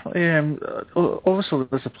 Yeah, definitely. Obviously,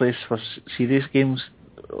 there's a place for serious games.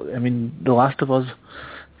 I mean, The Last of Us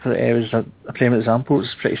was a prime example.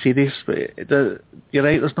 It's pretty serious, but you're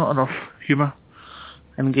right, there's not enough humour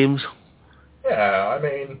in games. Yeah, I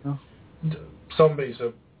mean, zombies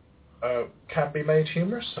can be made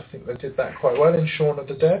humorous. I think they did that quite well in Shaun of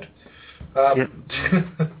the Dead. But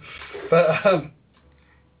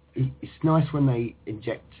it's nice when they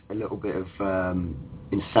inject a little bit of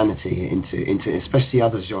insanity into especially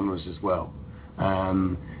other genres as well.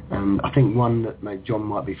 And I think one that John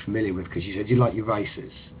might be familiar with, because you said you like your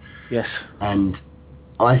racers. Yes. And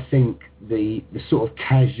I think the sort of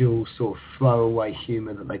casual, sort of throwaway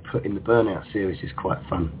humour that they put in the Burnout series is quite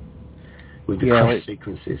fun, with the crash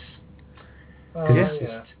sequences. It's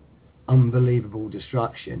just unbelievable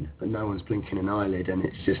destruction, but no one's blinking an eyelid, and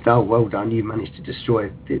it's just, oh, well done, you managed to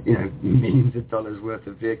destroy millions of dollars worth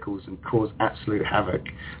of vehicles and cause absolute havoc,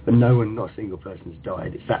 but not a single person's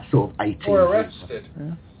died. It's that sort of 18. Or arrested.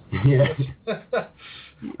 Yeah.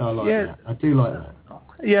 I like that. I do like that.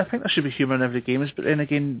 Yeah, I think there should be humour in every game, but then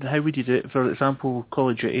again, how would you do it? For example, Call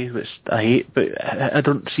of Duty, which I hate, but I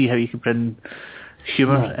don't see how you can bring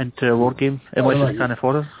humour into a war game unless it's kind of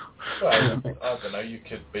horror. Well, I don't know, you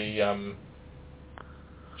could be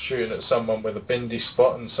shooting at someone with a bindi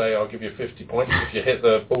spot and say, I'll give you 50 points if you hit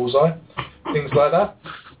the bullseye. Things like that.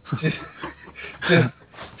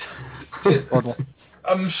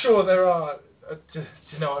 I'm sure there are,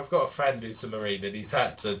 I've got a friend who's a Marine, and he's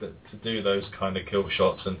had to do those kind of kill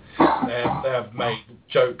shots, and they have made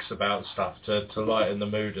jokes about stuff to lighten the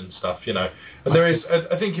mood and stuff, And there is,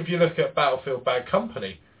 I think if you look at Battlefield Bad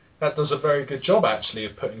Company, that does a very good job, actually,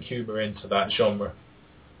 of putting humour into that genre.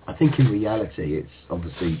 I think in reality, it's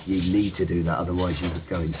obviously you need to do that, otherwise you would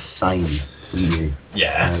go insane, wouldn't you?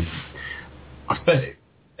 Yeah.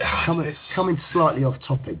 Coming slightly off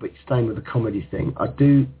topic, but staying with the comedy thing, I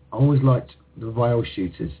always liked the rail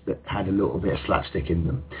shooters that had a little bit of slapstick in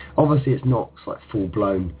them. Obviously, it's not like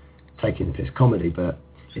full-blown taking the piss comedy, but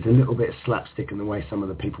it's a little bit of slapstick in the way some of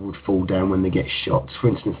the people would fall down when they get shot. For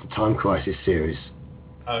instance, the Time Crisis series.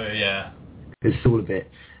 Oh, yeah. It's all a bit...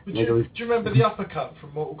 Do you remember the uppercut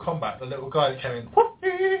from Mortal Kombat? The little guy that came in...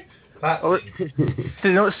 That thing. Did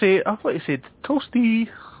you not say... I thought you said toasty.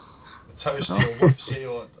 Toasty or whoopsie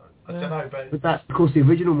or... I don't know, but that, of course, the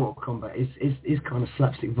original Mortal Kombat is kind of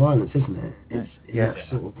slapstick violence, isn't it? It's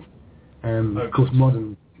sort of... of course,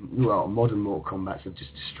 modern Mortal Kombats have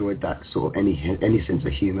just destroyed that sort of any sense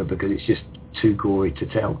of humour, because it's just too gory to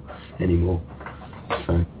tell anymore.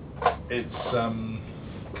 So...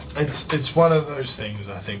 It's one of those things,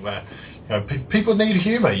 I think, where People need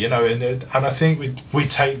humour, and I think we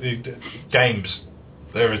take the games.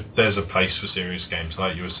 There's a place for serious games,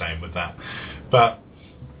 like you were saying with that, but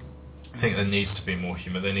I think there needs to be more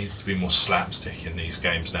humour. There needs to be more slapstick in these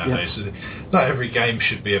games nowadays. Yeah. Not every game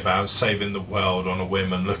should be about saving the world on a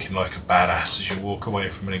whim and looking like a badass as you walk away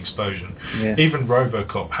from an explosion. Yeah. Even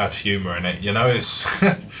RoboCop had humour in it,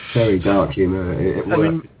 It's very dark humour.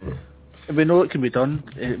 We know it can be done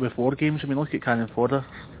with war games. Look at Cannon Fodder.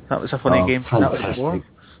 That was a funny game. Fantastic. That was war.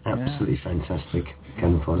 Absolutely fantastic.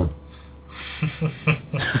 Cannon Fodder.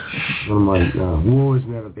 War has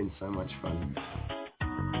never been so much fun.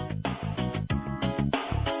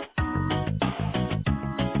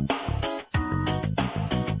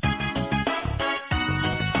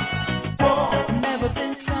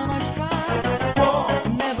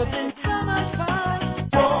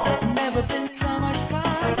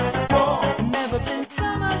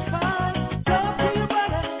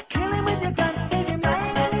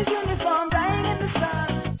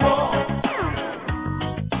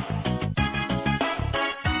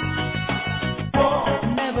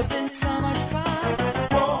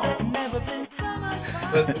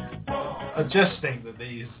 I just think that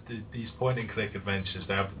these point and click adventures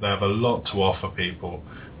they have a lot to offer people,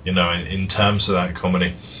 in terms of that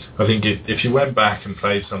comedy. I think if you went back and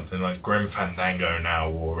played something like Grim Fandango now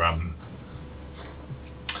or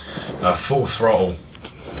Full Throttle,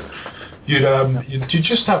 you'd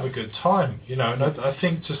just have a good time, And I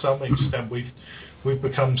think to some extent we've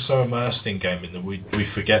become so immersed in gaming that we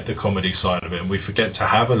forget the comedy side of it, and we forget to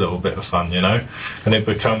have a little bit of fun, and it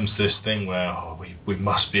becomes this thing where we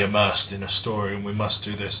must be immersed in a story and we must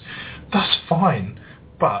do this. That's fine,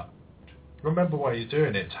 but remember why you're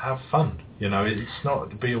doing it, to have fun. It's not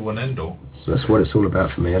the be all and end all. So that's what it's all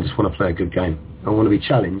about for me. I just want to play a good game. I want to be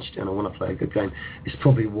challenged and I want to play a good game. It's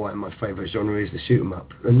probably why my favourite genre is the shoot 'em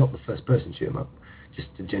up, and not the first person shoot 'em up, just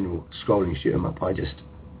the general scrolling shoot 'em up. I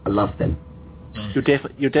love them. You'll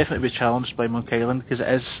definitely be challenged by Monkey Island, because it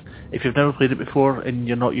is, if you've never played it before and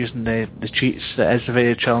you're not using the cheats, it is a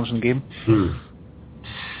very challenging game.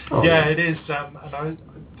 Oh, yeah, it is. And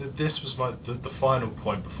this was the final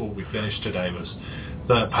point before we finished today, was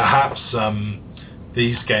that perhaps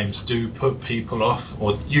these games do put people off,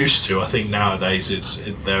 or used to. I think nowadays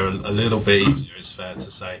they're a little bit easier, it's fair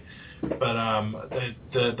to say,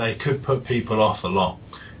 but they could put people off a lot.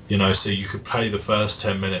 So you could play the first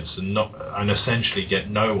 10 minutes and essentially get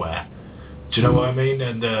nowhere. Do you know what I mean?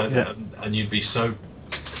 And and you'd be so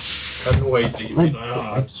annoyed that you'd be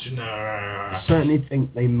I certainly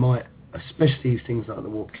think they might, especially things like The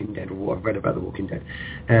Walking Dead, or what I've read about The Walking Dead,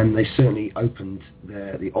 they certainly opened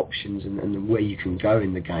the options and where you can go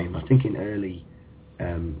in the game. I think in early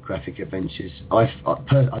graphic adventures, I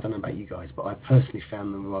don't know about you guys, but I personally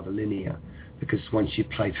found them rather linear, because once you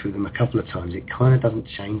play through them a couple of times, it kind of doesn't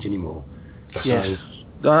change anymore. Yes,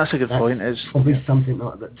 that's a good point. It's probably something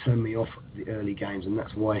like that turned me off the early games, and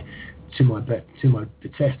that's why, to my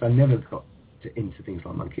detest, I never got into things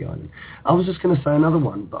like Monkey Island. I was just going to say another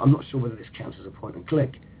one, but I'm not sure whether this counts as a point and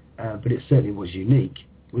click, but it certainly was unique,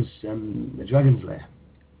 was the Dragon's Lair.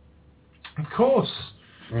 Of course.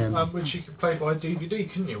 Which you could play by DVD,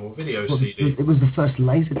 couldn't you, or video CD? It was the first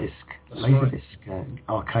Laserdisc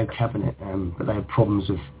arcade cabinet, but they had problems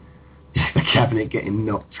with the cabinet getting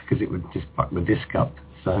knocked because it would just fuck the disc up.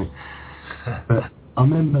 So, but I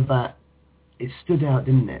remember that it stood out,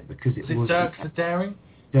 didn't it? Because it was Dirk the Daring.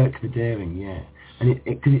 Dirk the Daring, yeah, and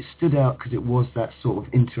it stood out because it was that sort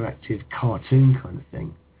of interactive cartoon kind of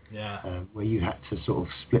thing. Yeah. Where you had to sort of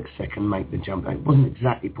split second make the jump. It wasn't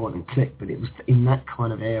exactly point and click, but it was in that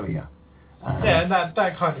kind of area. And that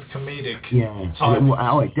kind of comedic type.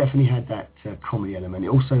 It definitely had that comedy element. It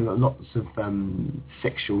also got lots of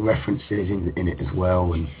sexual references in it as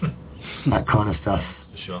well, and that kind of stuff.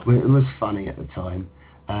 Sure. It was funny at the time.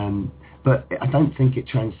 But I don't think it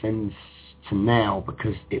transcends to now,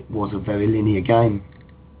 because it was a very linear game.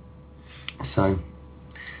 So,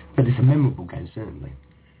 but it's a memorable game, certainly.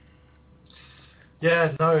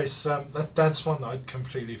 Yeah, no, it's that's one that I'd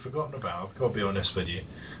completely forgotten about. I've got to be honest with you.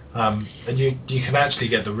 And you can actually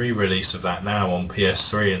get the re-release of that now on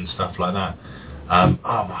PS3 and stuff like that.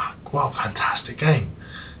 What a fantastic game!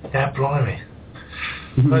 Yeah, blimey.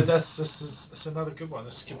 But that's another good one.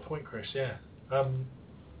 That's a good point, Chris. Yeah.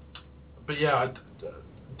 But yeah,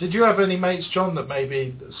 did you have any mates, John, that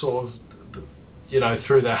maybe sort of,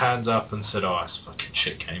 threw their hands up and said, "Oh, that's a fucking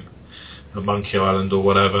shit game," or Monkey Island or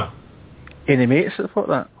whatever? Any mates that thought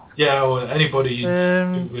that? Yeah, or anybody who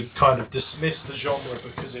would kind of dismiss the genre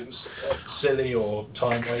because it was silly or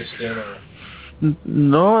time wasting, or...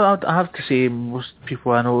 No, I have to say most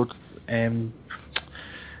people I know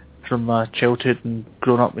from my childhood and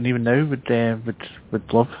growing up, and even now would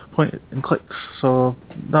love point and clicks. So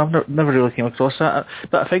no, I've never really came across that,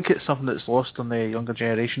 but I think it's something that's lost on the younger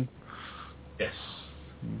generation. Yes.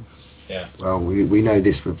 Yeah. Well, we know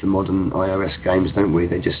this with the modern iOS games, don't we?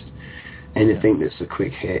 They just anything that's a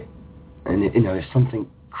quick hit, and if something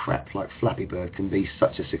crap like Flappy Bird can be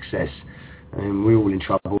such a success, and we're all in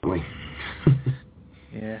trouble, aren't we?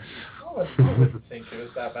 Yes. I wouldn't think it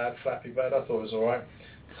was that bad, Flappy Bird. I thought it was alright.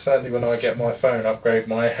 Certainly when I get my phone, upgrade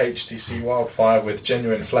my HTC Wildfire with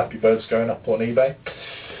genuine Flappy Birds going up on eBay.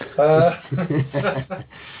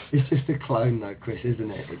 It's just a clone though, Chris, isn't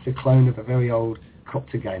it? It's a clone of a very old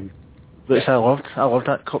copter game. Which I loved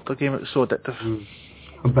that copter game, it was so addictive.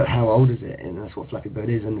 But how old is it? And that's what Flappy Bird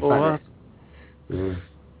is. And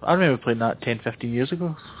I remember playing that 10, 15 years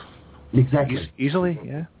ago. Exactly. Easily,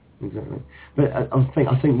 yeah. Exactly. But I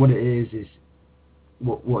think what it is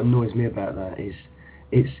what annoys me about that is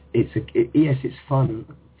yes, it's fun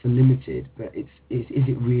for limited, but is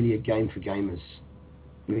it really a game for gamers?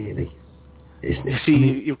 Really?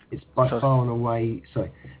 It's by far and away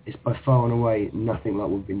nothing like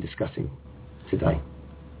we've been discussing today.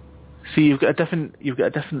 See, you've got a different breed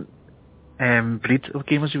of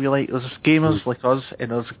gamers, if you like. There's gamers like us,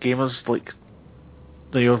 and there's gamers like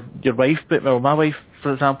your wife. But my wife,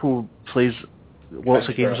 for example, plays lots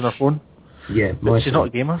of games on her phone. Yeah, but she's not a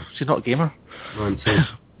gamer. She's not a gamer. Mine too.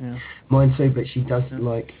 Yeah. Mine too, but she does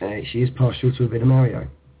like. She is partial to a bit of Mario.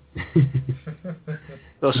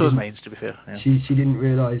 Well, so is mine, to be fair. Yeah. She didn't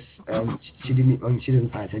realise. She doesn't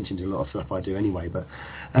pay attention to a lot of stuff I do anyway. But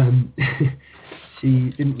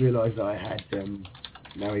she didn't realise that I had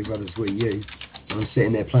Mario Brothers Wii U. And I'm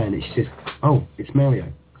sitting there playing it. She says, "Oh, it's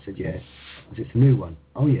Mario." I said, "Yeah." I said, "It's a new one."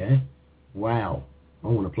 "Oh yeah." "Wow, I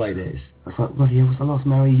want to play this." I was like, "Bloody hell, what's the last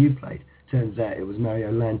Mario you played?" Turns out it was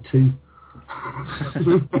Mario Land 2.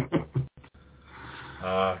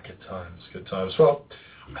 Good times. Well,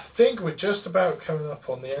 I think we're just about coming up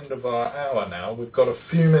on the end of our hour now. We've got a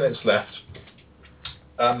few minutes left.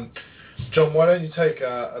 John, why don't you take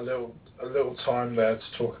a little time there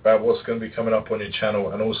to talk about what's going to be coming up on your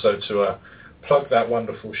channel, and also to plug that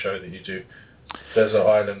wonderful show that you do, Desert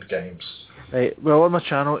Island Games. Right. Well, on my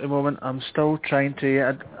channel at the moment, I'm still trying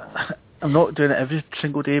to. I'm not doing it every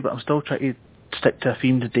single day, but I'm still trying to stick to a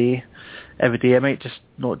themed day every day. I might just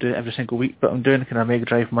not do it every single week, but I'm doing kind of Mega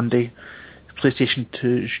Drive Monday, PlayStation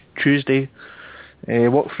 2 Tuesday,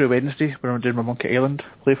 Walkthrough Wednesday, where I'm doing my Monkey Island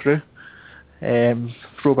playthrough,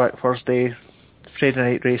 Throwback Thursday, Friday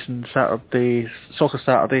Night Racing, Saturday, Soccer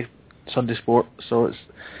Saturday, Sunday Sport. So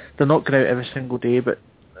they're not going out every single day, but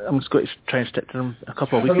I'm just going to try and stick to them a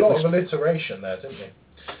couple of weeks. A lot of alliteration there, didn't you?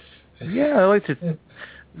 Yeah, I like to.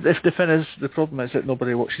 The problem is that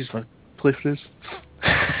nobody watches my playthroughs.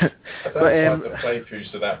 I don't find the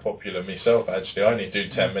playthroughs are that popular myself, actually. I only do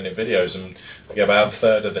 10-minute videos and I get about a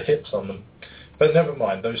third of the hits on them. But never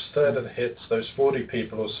mind, those third of the hits, those 40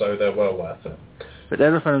 people or so, they're well worth it. But the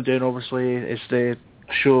other thing I'm doing, obviously, is the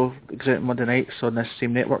show exactly Monday nights on this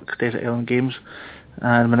same network, Desert Island Games.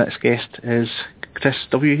 And my next guest is Chris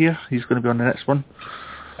W. here. He's going to be on the next one.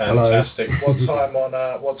 Fantastic. What time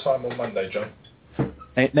on Monday, John?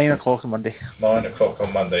 9 o'clock on Monday. 9 o'clock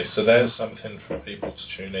on Monday. So there's something for people to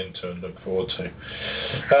tune into and look forward to.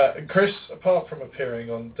 Chris, apart from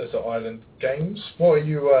appearing on Desert Island Games, what are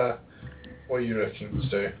you looking to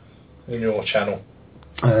do in your channel?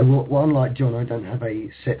 Well, unlike John, I don't have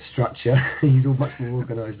a set structure. He's all much more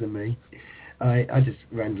organised than me. I just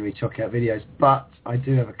randomly chuck out videos, but I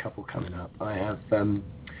do have a couple coming up. I've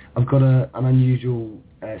got an unusual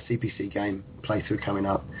CPC game playthrough coming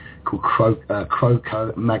up called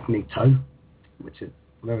Croco Magneto, which is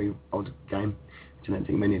a very old game, which I don't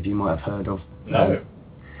think many of you might have heard of. No.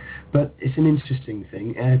 But it's an interesting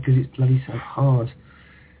thing because it's bloody so hard.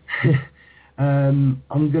 I'm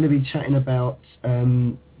going to be chatting about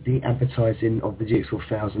the advertising of the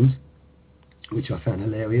GX4000, which I found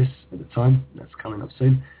hilarious at the time. That's coming up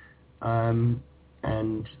soon. And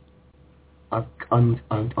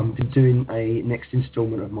I'm doing a next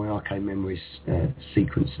instalment of my Arcade Memories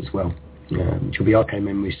sequence as well, which will be Arcade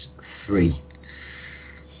Memories 3.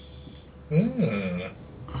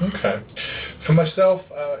 Okay. For myself,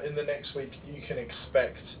 in the next week, you can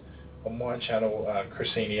expect on my channel,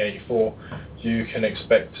 Chrisini84, you can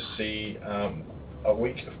expect to see a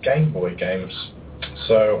week of Game Boy games.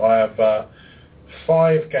 So I have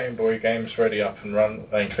 5 Game Boy games ready up and run,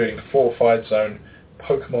 including 4 Fight Zone,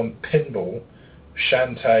 Pokemon Pinball,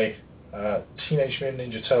 Shantae, Teenage Mutant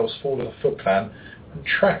Ninja Turtles Fall of the Foot Clan, and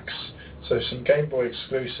Tracks. So some Game Boy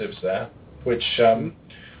exclusives there, which I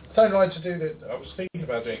don't like to do. I was thinking about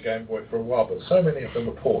about doing Game Boy for a while, but so many of them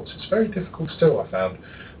are ports. It's very difficult still, I found.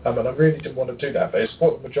 And I really didn't want to do that, but it's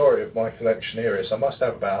what the majority of my collection here is. I must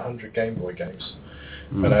have about 100 Game Boy games.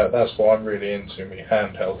 And that's what I'm really into, me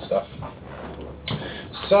handheld stuff.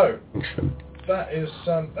 So, that's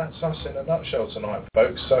us in a nutshell tonight,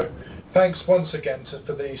 folks. So, thanks once again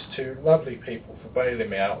for these two lovely people for bailing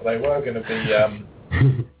me out. They were going to be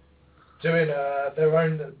doing their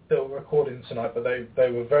own little recording tonight, but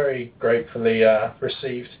they were very gratefully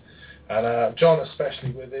received. And John,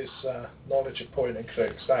 especially with his knowledge of point and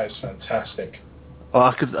clicks, that is fantastic. Well,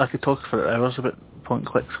 I could talk for hours about point and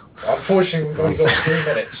clicks. Unfortunately, we've only got 3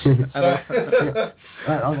 minutes. So.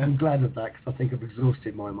 I'm glad of that, because I think I've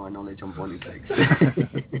exhausted my knowledge on point and clicks.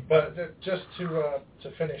 But just to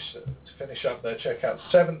finish up there, check out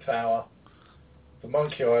 7th Hour, the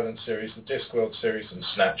Monkey Island series, the Discworld series, and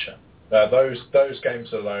Snatcher. Those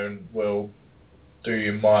games alone will do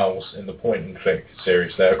you miles in the point and click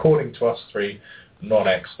series there, according to us three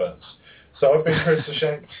non-experts. So I've been Chris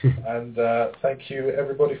Schenk, and thank you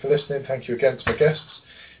everybody for listening. Thank you again to my guests.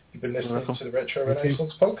 You've been listening to the Retro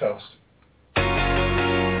Renaissance podcast.